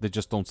happen. They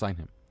just don't sign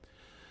him.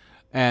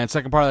 And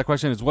second part of that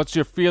question is, what's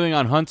your feeling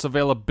on Hunt's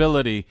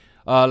availability?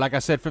 Like I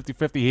said,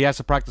 50-50. He has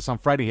to practice on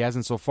Friday. He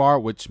hasn't so far,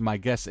 which my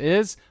guess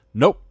is,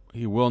 nope,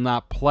 he will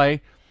not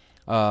play.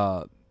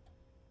 But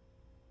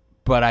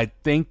I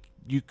think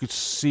you could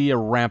see a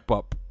ramp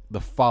up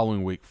the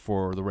following week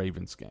for the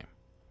Ravens game.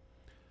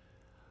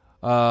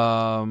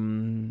 Let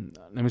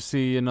me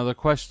see another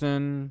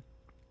question.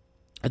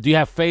 Do you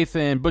have faith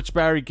in Butch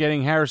Barry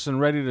getting Harrison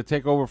ready to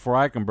take over for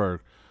Eichenberg?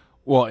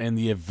 Well, in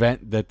the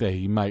event that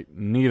he might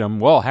need him.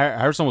 Well,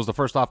 Harrison was the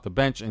first off the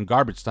bench in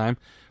garbage time.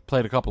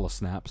 Played a couple of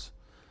snaps.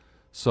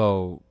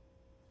 So,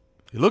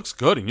 he looks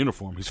good in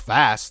uniform. He's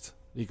fast.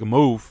 He can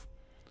move.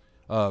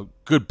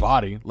 Good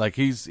body. Like,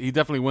 he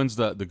definitely wins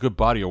the good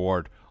body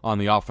award on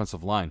the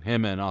offensive line.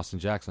 Him and Austin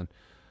Jackson.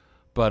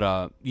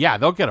 But, yeah,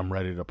 they'll get him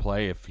ready to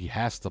play if he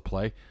has to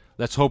play.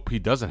 Let's hope he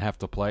doesn't have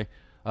to play.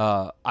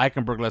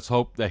 Eichenberg, let's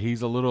hope that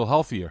he's a little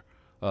healthier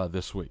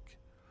this week.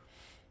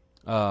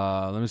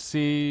 Let me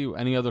see.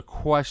 Any other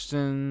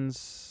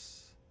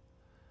questions?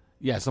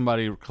 Yeah,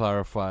 somebody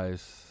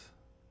clarifies.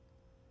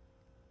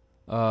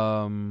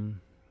 Any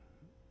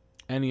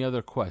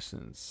other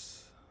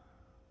questions?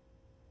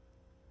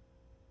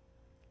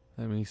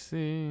 Let me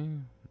see.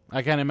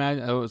 I can't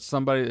imagine if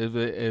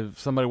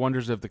somebody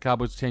wonders if the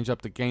Cowboys change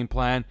up the game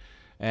plan,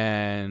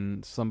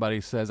 and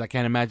somebody says, I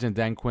can't imagine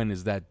Dan Quinn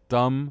is that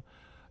dumb.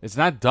 It's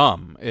not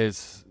dumb.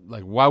 It's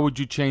like, why would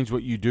you change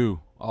what you do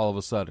all of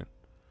a sudden?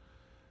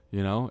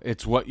 You know,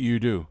 it's what you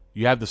do.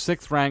 You have the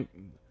 6th ranked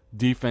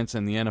defense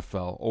in the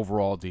NFL,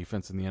 overall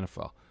defense in the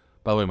NFL.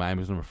 By the way,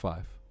 Miami's number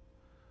 5.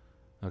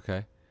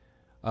 Okay.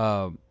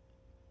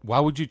 Why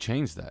would you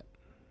change that?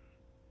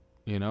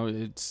 You know,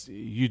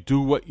 you do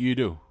what you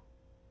do.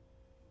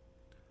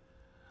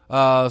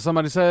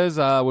 Somebody says,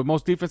 with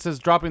most defenses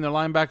dropping their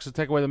linebackers to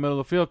take away the middle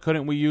of the field,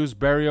 couldn't we use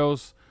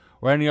Berrios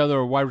or any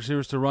other wide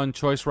receivers to run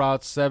choice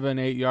routes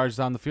 7-8 yards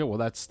down the field? Well,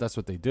 that's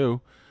what they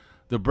do.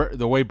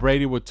 The way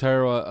Brady would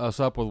tear us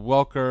up with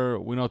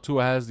Welker, we know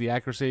Tua has the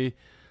accuracy.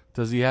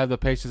 Does he have the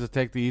patience to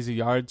take the easy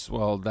yards?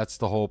 Well, that's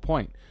the whole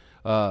point.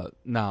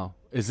 Now,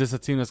 is this a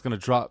team that's going to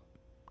drop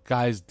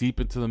guys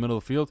deep into the middle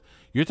of the field?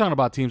 You're talking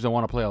about teams that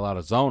want to play a lot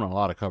of zone and a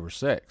lot of cover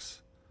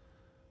 6.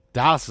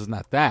 Dallas is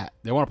not that.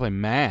 They want to play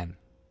man.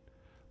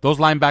 Those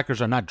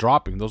linebackers are not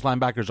dropping. Those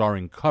linebackers are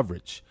in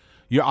coverage.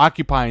 You're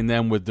occupying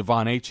them with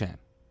Devon Achane.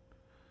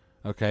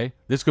 Okay?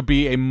 This could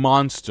be a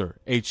monster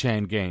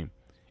Achane game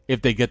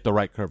if they get the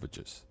right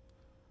coverages.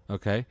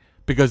 Okay?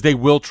 Because they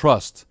will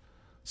trust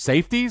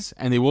safeties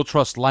and they will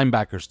trust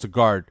linebackers to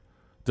guard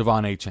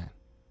Devon Achane.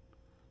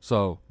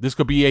 So this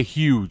could be a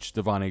huge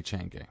Devon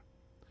Achane game.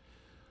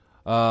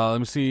 Let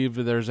me see if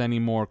there's any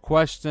more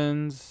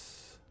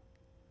questions.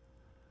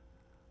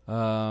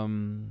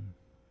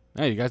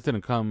 Hey, you guys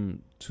didn't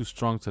come too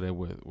strong today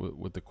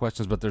with the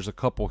questions, but there's a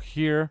couple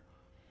here.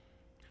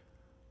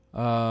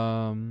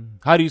 How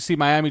do you see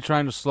Miami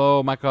trying to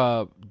slow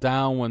Micah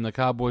down when the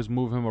Cowboys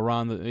move him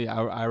around? I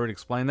already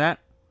explained that.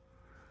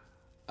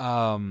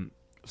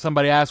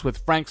 Somebody asked, with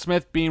Frank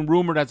Smith being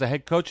rumored as a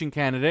head coaching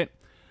candidate,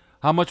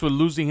 how much would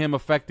losing him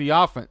affect the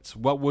offense?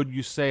 What would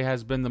you say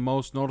has been the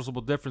most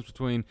noticeable difference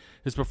between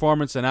his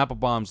performance and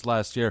Applebaum's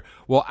last year?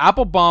 Well,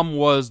 Applebaum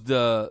was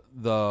the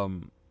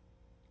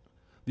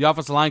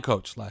offensive line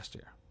coach last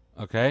year,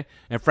 okay?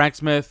 And Frank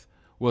Smith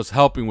was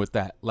helping with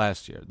that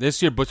last year.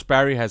 This year, Butch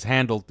Barry has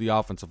handled the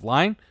offensive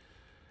line,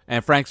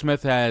 and Frank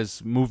Smith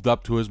has moved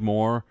up to his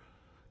more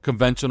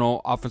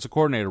conventional offensive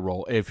coordinator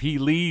role. If he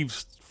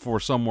leaves for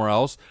somewhere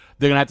else,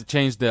 they're going to have to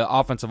change the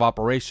offensive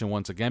operation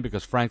once again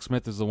because Frank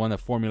Smith is the one that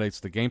formulates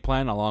the game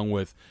plan along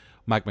with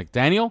Mike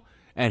McDaniel,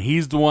 and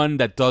he's the one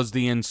that does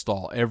the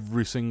install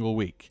every single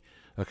week.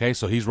 Okay,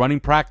 so he's running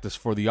practice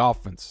for the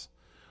offense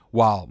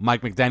while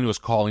Mike McDaniel is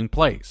calling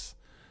plays.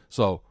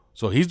 So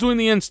he's doing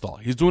the install.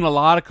 He's doing a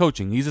lot of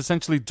coaching. He's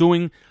essentially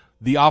doing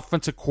the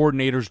offensive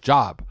coordinator's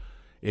job.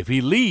 If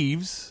he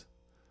leaves,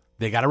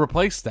 they got to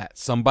replace that.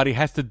 Somebody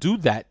has to do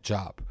that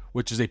job,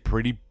 which is a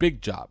pretty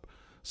big job.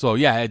 So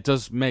yeah, it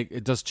does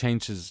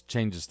changes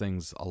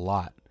things a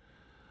lot.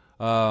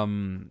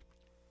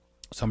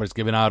 Somebody's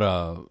giving out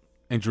a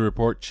injury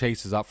report.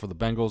 Chase is out for the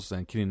Bengals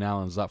and Keenan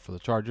Allen is out for the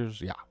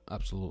Chargers. Yeah,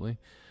 absolutely.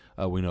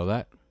 We know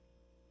that.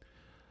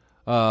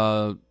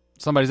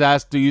 Somebody's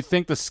asked, do you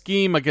think the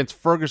scheme against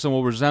Ferguson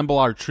will resemble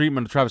our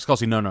treatment of Travis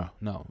Kelce? No.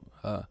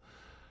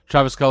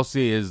 Travis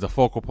Kelce is the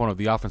focal point of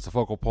the offense. The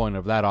focal point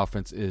of that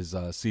offense is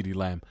CeeDee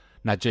Lamb,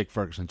 not Jake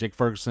Ferguson. Jake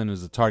Ferguson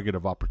is a target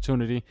of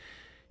opportunity.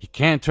 He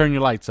can't turn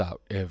your lights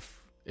out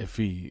if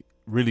he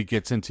really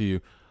gets into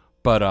you.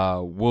 But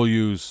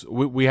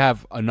we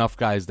have enough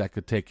guys that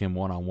could take him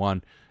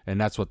one-on-one, and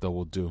that's what they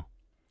will do.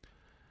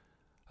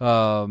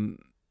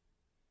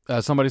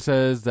 Somebody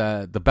says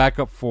that the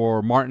backup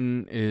for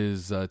Martin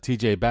is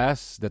TJ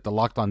Bass, that the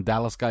Locked on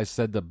Dallas guy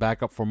said the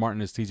backup for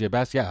Martin is TJ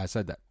Bass. Yeah, I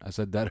said that. I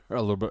said that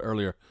a little bit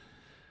earlier.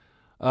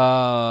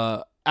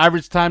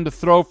 Average time to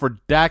throw for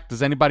Dak,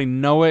 does anybody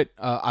know it?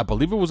 I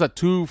believe it was at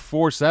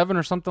 2.47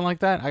 or something like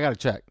that. I got to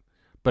check,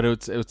 but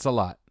it's a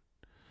lot.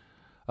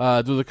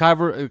 Do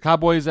the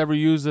Cowboys ever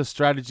use this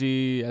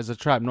strategy as a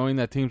trap, knowing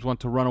that teams want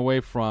to run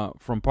away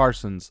from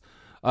Parsons?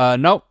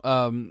 No,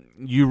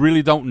 you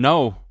really don't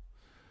know.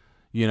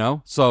 You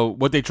know, so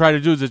what they try to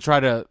do is they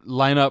try to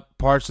line up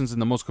Parsons in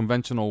the most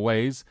conventional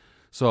ways.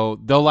 So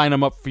they'll line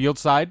him up field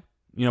side,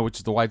 which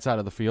is the wide side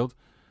of the field,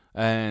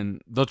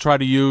 and they'll try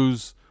to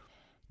use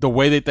the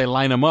way that they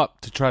line him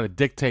up to try to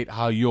dictate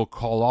how you'll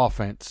call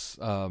offense.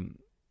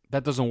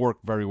 That doesn't work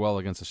very well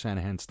against a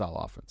Shanahan-style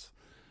offense.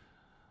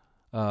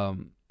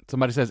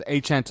 Somebody says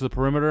Achane to the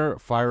perimeter,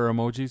 fire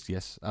emojis.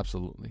 Yes,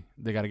 absolutely.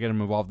 They got to get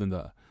him involved in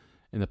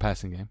the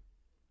passing game.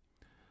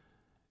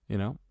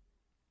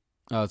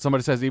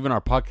 Somebody says even our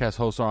podcast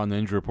hosts are on the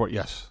injury report.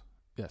 Yes.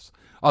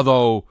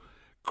 Although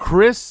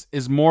Chris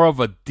is more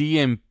of a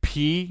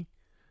DMP,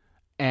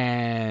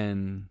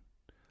 and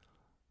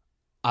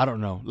I don't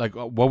know, like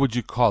what would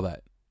you call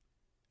that?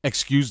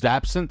 Excused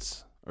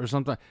absence or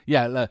something?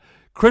 Yeah,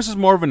 Chris is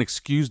more of an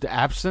excused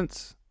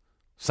absence.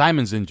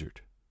 Simon's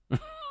injured.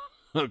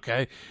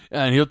 Okay,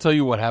 and he'll tell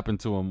you what happened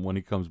to him when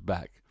he comes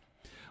back.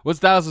 What's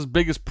Dallas's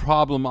biggest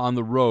problem on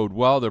the road?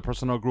 Well, their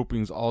personnel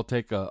groupings all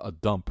take a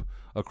dump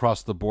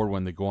across the board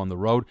when they go on the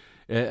road,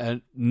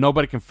 and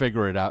nobody can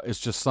figure it out. It's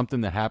just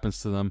something that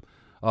happens to them.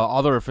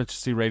 All their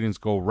efficiency ratings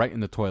go right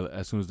in the toilet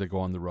as soon as they go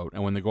on the road,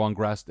 and when they go on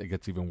grass, it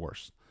gets even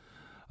worse.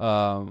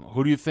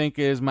 Who do you think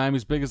is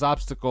Miami's biggest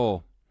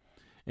obstacle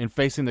in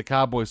facing the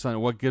Cowboys?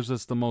 What gives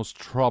us the most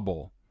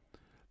trouble?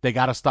 They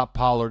got to stop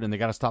Pollard, and they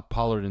got to stop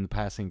Pollard in the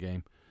passing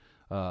game.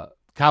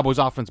 Cowboys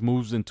offense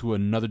moves into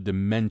another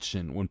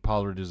dimension when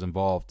Pollard is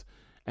involved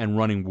and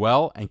running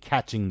well and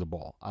catching the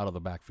ball out of the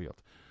backfield.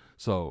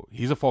 So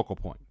he's a focal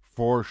point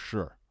for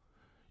sure.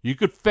 You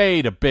could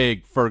fade a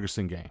big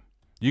Ferguson game.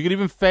 You could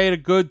even fade a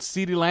good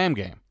CeeDee Lamb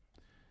game.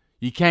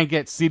 You can't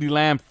get CeeDee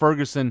Lamb,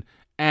 Ferguson,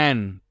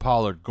 and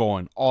Pollard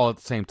going all at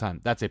the same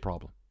time. That's a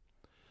problem.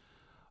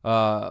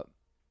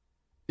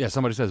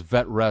 Somebody says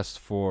vet rest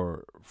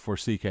for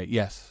CK.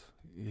 Yes,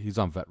 he's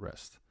on vet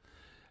rest.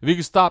 If you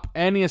could stop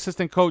any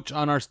assistant coach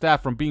on our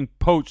staff from being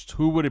poached,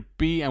 who would it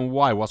be and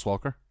why? Wes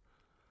Welker.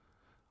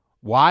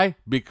 Why?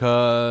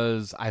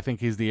 Because I think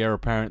he's the heir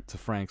apparent to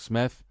Frank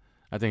Smith.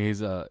 I think he's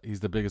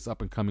the biggest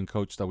up and coming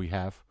coach that we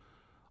have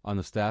on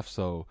the staff.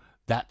 So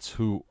that's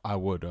who I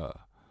would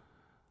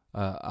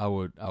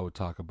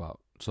talk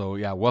about. So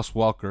yeah, Wes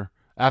Welker.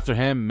 After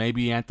him,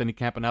 maybe Anthony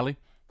Campanelli,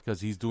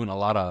 because he's doing a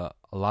lot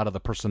of the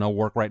personnel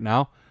work right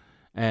now,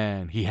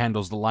 and he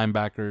handles the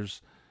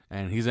linebackers,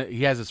 and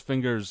he has his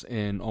fingers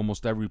in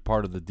almost every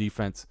part of the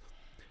defense,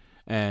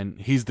 and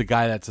he's the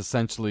guy that's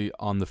essentially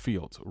on the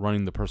field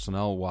running the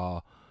personnel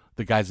while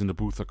the guys in the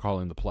booth are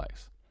calling the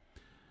plays.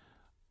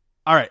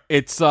 All right,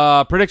 it's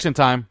prediction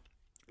time.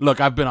 Look,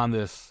 I've been on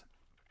this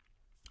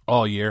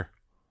all year,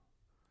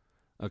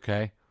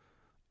 okay,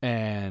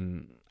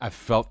 and I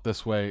felt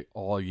this way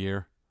all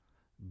year.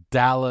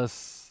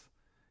 Dallas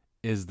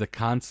is the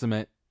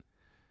consummate,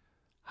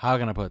 how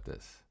can I put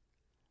this?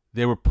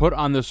 They were put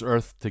on this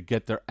earth to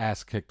get their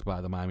ass kicked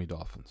by the Miami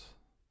Dolphins.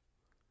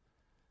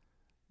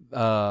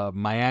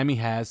 Miami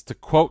has, to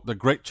quote the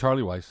great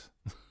Charlie Weiss,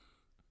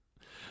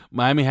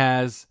 Miami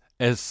has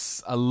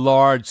a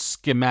large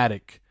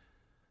schematic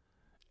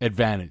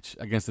advantage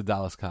against the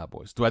Dallas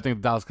Cowboys. Do I think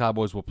the Dallas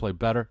Cowboys will play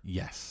better?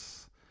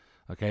 Yes.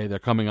 Okay, they're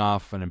coming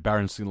off an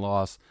embarrassing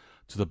loss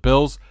to the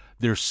Bills.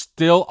 They're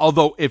still,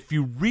 although if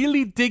you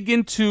really dig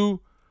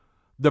into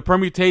the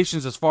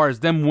permutations as far as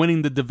them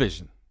winning the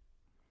division,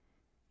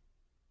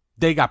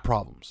 they got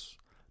problems.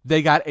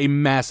 They got a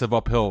massive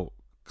uphill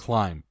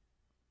climb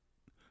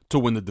to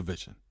win the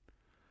division.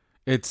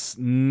 It's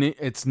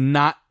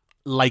not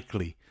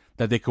likely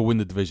that they could win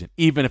the division,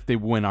 even if they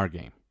win our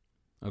game.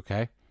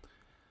 Okay?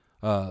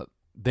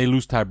 They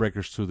lose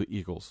tiebreakers to the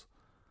Eagles.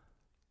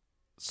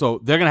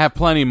 So they're going to have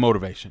plenty of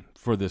motivation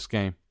for this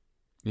game.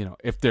 You know,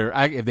 if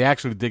they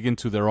actually dig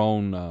into their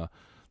own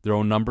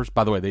numbers.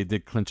 By the way, they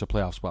did clinch a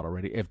playoff spot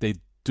already. If they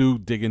do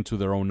dig into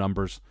their own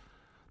numbers,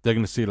 they're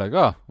going to see like,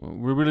 oh,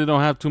 we really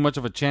don't have too much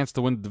of a chance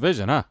to win the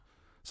division, huh?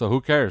 So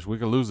who cares? We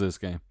could lose this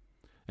game,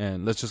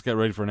 and let's just get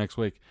ready for next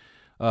week.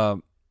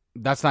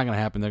 That's not going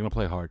to happen. They're going to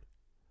play hard,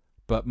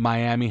 but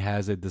Miami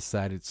has a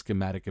decided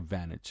schematic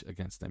advantage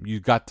against them.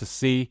 You got to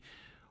see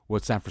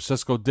what San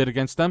Francisco did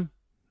against them,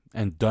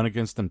 and done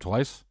against them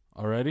twice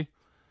already.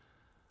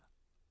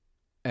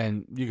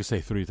 And you could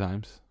say 3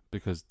 times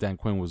because Dan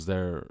Quinn was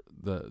there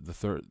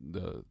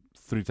the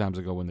 3 times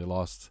ago when they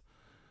lost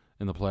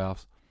in the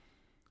playoffs.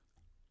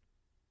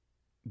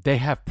 They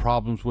have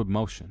problems with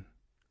motion.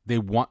 They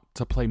want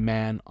to play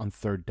man on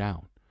third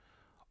down.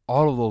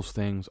 All of those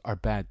things are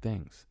bad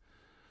things.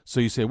 So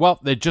you say, well,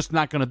 they're just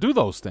not going to do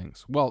those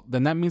things. Well,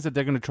 then that means that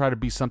they're going to try to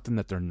be something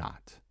that they're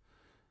not.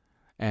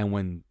 And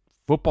when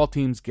football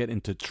teams get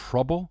into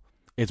trouble,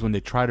 is when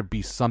they try to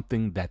be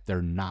something that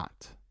they're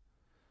not.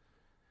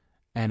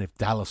 And if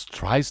Dallas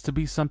tries to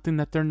be something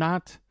that they're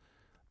not,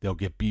 they'll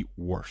get beat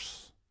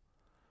worse.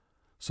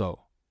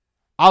 So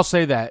I'll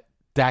say that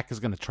Dak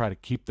is going to try to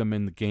keep them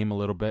in the game a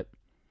little bit.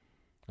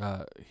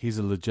 He's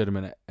a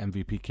legitimate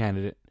MVP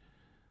candidate.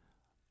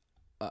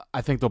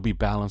 I think they'll be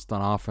balanced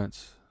on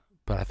offense,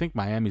 but I think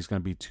Miami's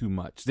going to be too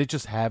much. They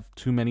just have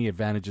too many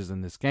advantages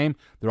in this game.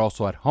 They're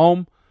also at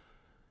home,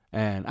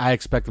 and I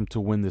expect them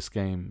to win this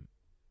game.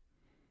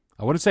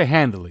 I wouldn't say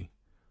handily,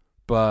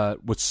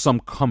 but with some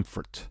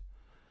comfort.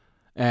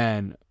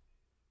 And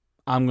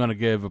I'm going to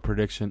give a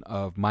prediction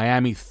of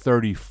Miami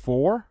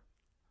 34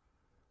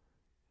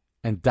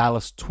 and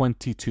Dallas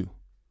 22.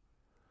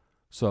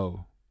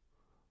 So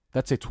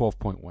that's a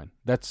 12-point win.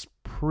 That's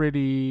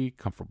pretty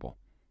comfortable.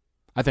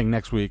 I think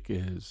next week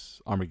is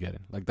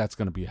Armageddon. Like, that's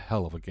going to be a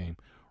hell of a game.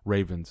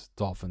 Ravens,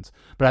 Dolphins.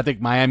 But I think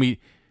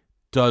Miami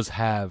does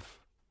have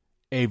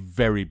a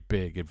very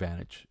big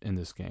advantage in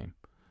this game.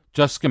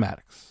 Just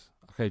schematics.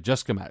 Okay,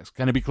 just schematics.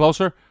 Can it be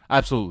closer?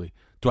 Absolutely.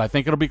 Do I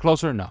think it'll be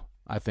closer? No.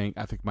 I think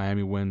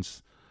Miami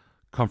wins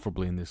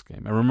comfortably in this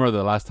game. And remember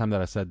the last time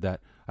that I said that,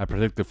 I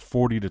predicted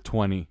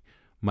 40-20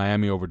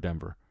 Miami over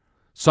Denver.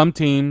 Some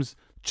teams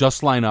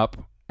just line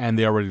up and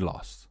they already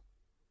lost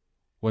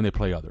when they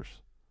play others.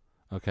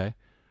 Okay?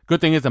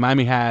 Good thing is that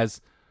Miami has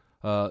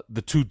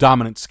the 2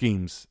 dominant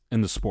schemes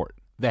in the sport.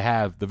 They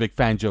have the Vic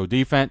Fangio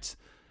defense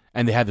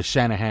and they have the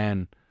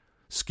Shanahan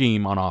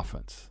scheme on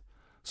offense.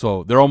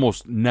 So they're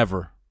almost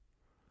never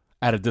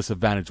at a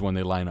disadvantage when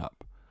they line up.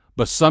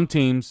 But some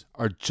teams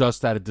are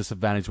just at a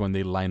disadvantage when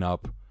they line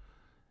up.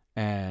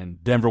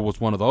 And Denver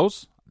was one of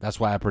those. That's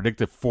why I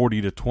predicted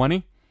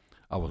 40-20.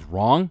 I was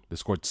wrong. They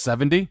scored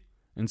 70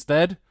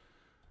 instead.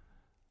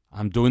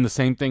 I'm doing the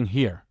same thing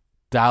here.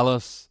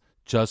 Dallas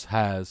just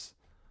has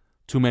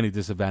too many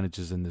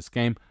disadvantages in this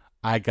game.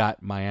 I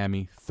got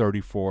Miami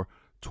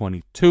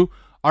 34-22.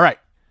 All right.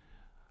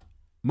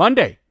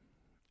 Monday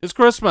is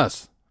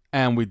Christmas.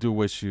 And we do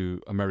wish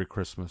you a Merry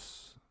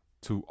Christmas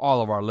to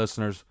all of our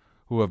listeners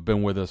who have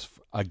been with us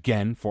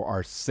again for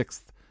our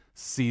 6th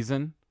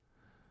season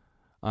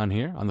on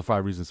here on the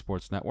 5 Reasons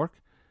Sports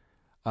Network.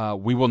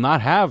 We will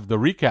not have the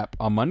recap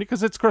on Monday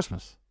because it's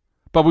Christmas,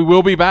 but we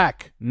will be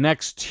back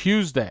next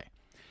Tuesday.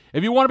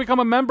 If you want to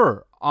become a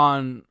member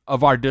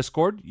of our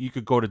Discord, you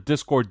could go to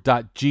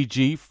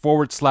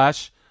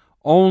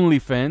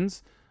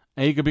discord.gg/OnlyFins,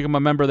 and you can become a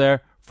member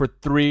there for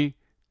 $3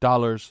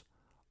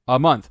 a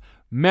month.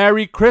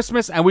 Merry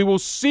Christmas, and we will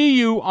see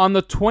you on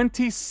the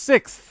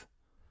 26th.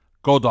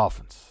 Go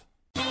Dolphins.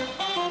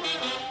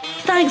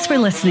 Thanks for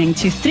listening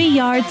to 3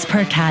 Yards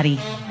Per Carry.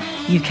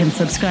 You can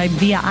subscribe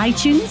via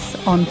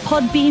iTunes, on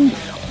Podbean,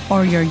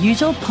 or your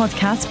usual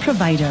podcast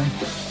provider.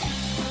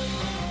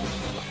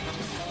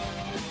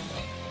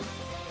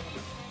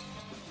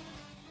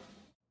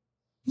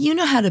 You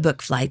know how to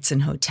book flights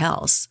and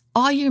hotels.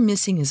 All you're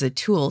missing is a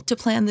tool to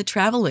plan the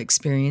travel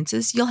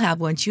experiences you'll have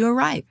once you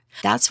arrive.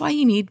 That's why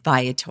you need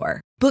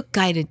Viator. Book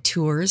guided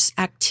tours,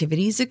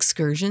 activities,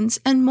 excursions,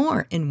 and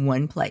more in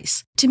one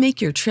place to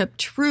make your trip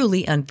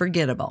truly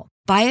unforgettable.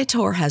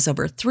 Viator has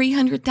over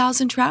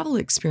 300,000 travel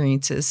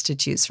experiences to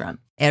choose from.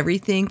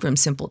 Everything from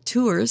simple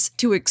tours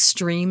to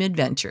extreme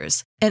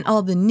adventures and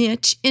all the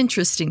niche,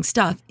 interesting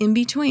stuff in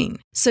between.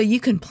 So you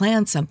can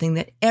plan something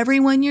that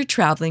everyone you're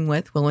traveling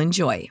with will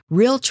enjoy.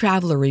 Real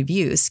traveler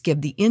reviews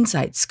give the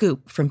inside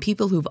scoop from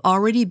people who've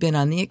already been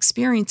on the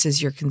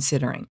experiences you're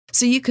considering.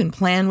 So you can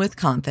plan with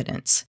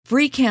confidence.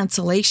 Free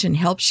cancellation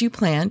helps you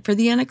plan for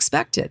the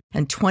unexpected.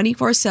 And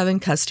 24/7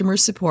 customer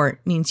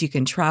support means you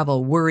can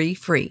travel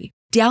worry-free.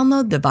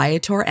 Download the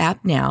Viator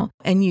app now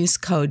and use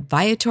code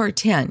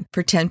Viator10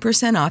 for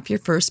 10% off your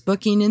first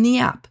booking in the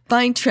app.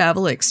 Find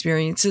travel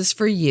experiences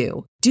for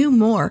you. Do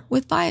more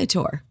with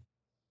Viator.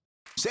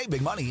 Save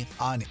big money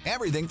on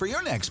everything for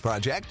your next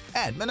project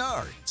at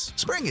Menards.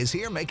 Spring is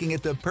here, making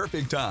it the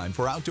perfect time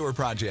for outdoor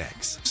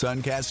projects.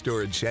 Suncast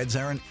storage sheds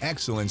are an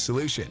excellent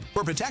solution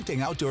for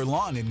protecting outdoor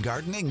lawn and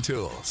gardening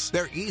tools.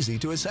 They're easy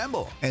to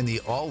assemble, and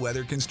the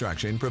all-weather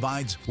construction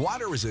provides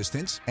water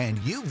resistance and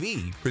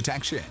UV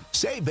protection.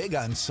 Save big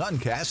on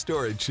Suncast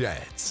storage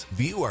sheds.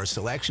 View our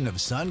selection of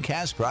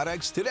Suncast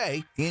products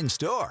today in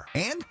store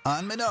and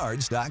on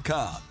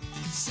Menards.com.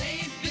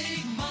 Save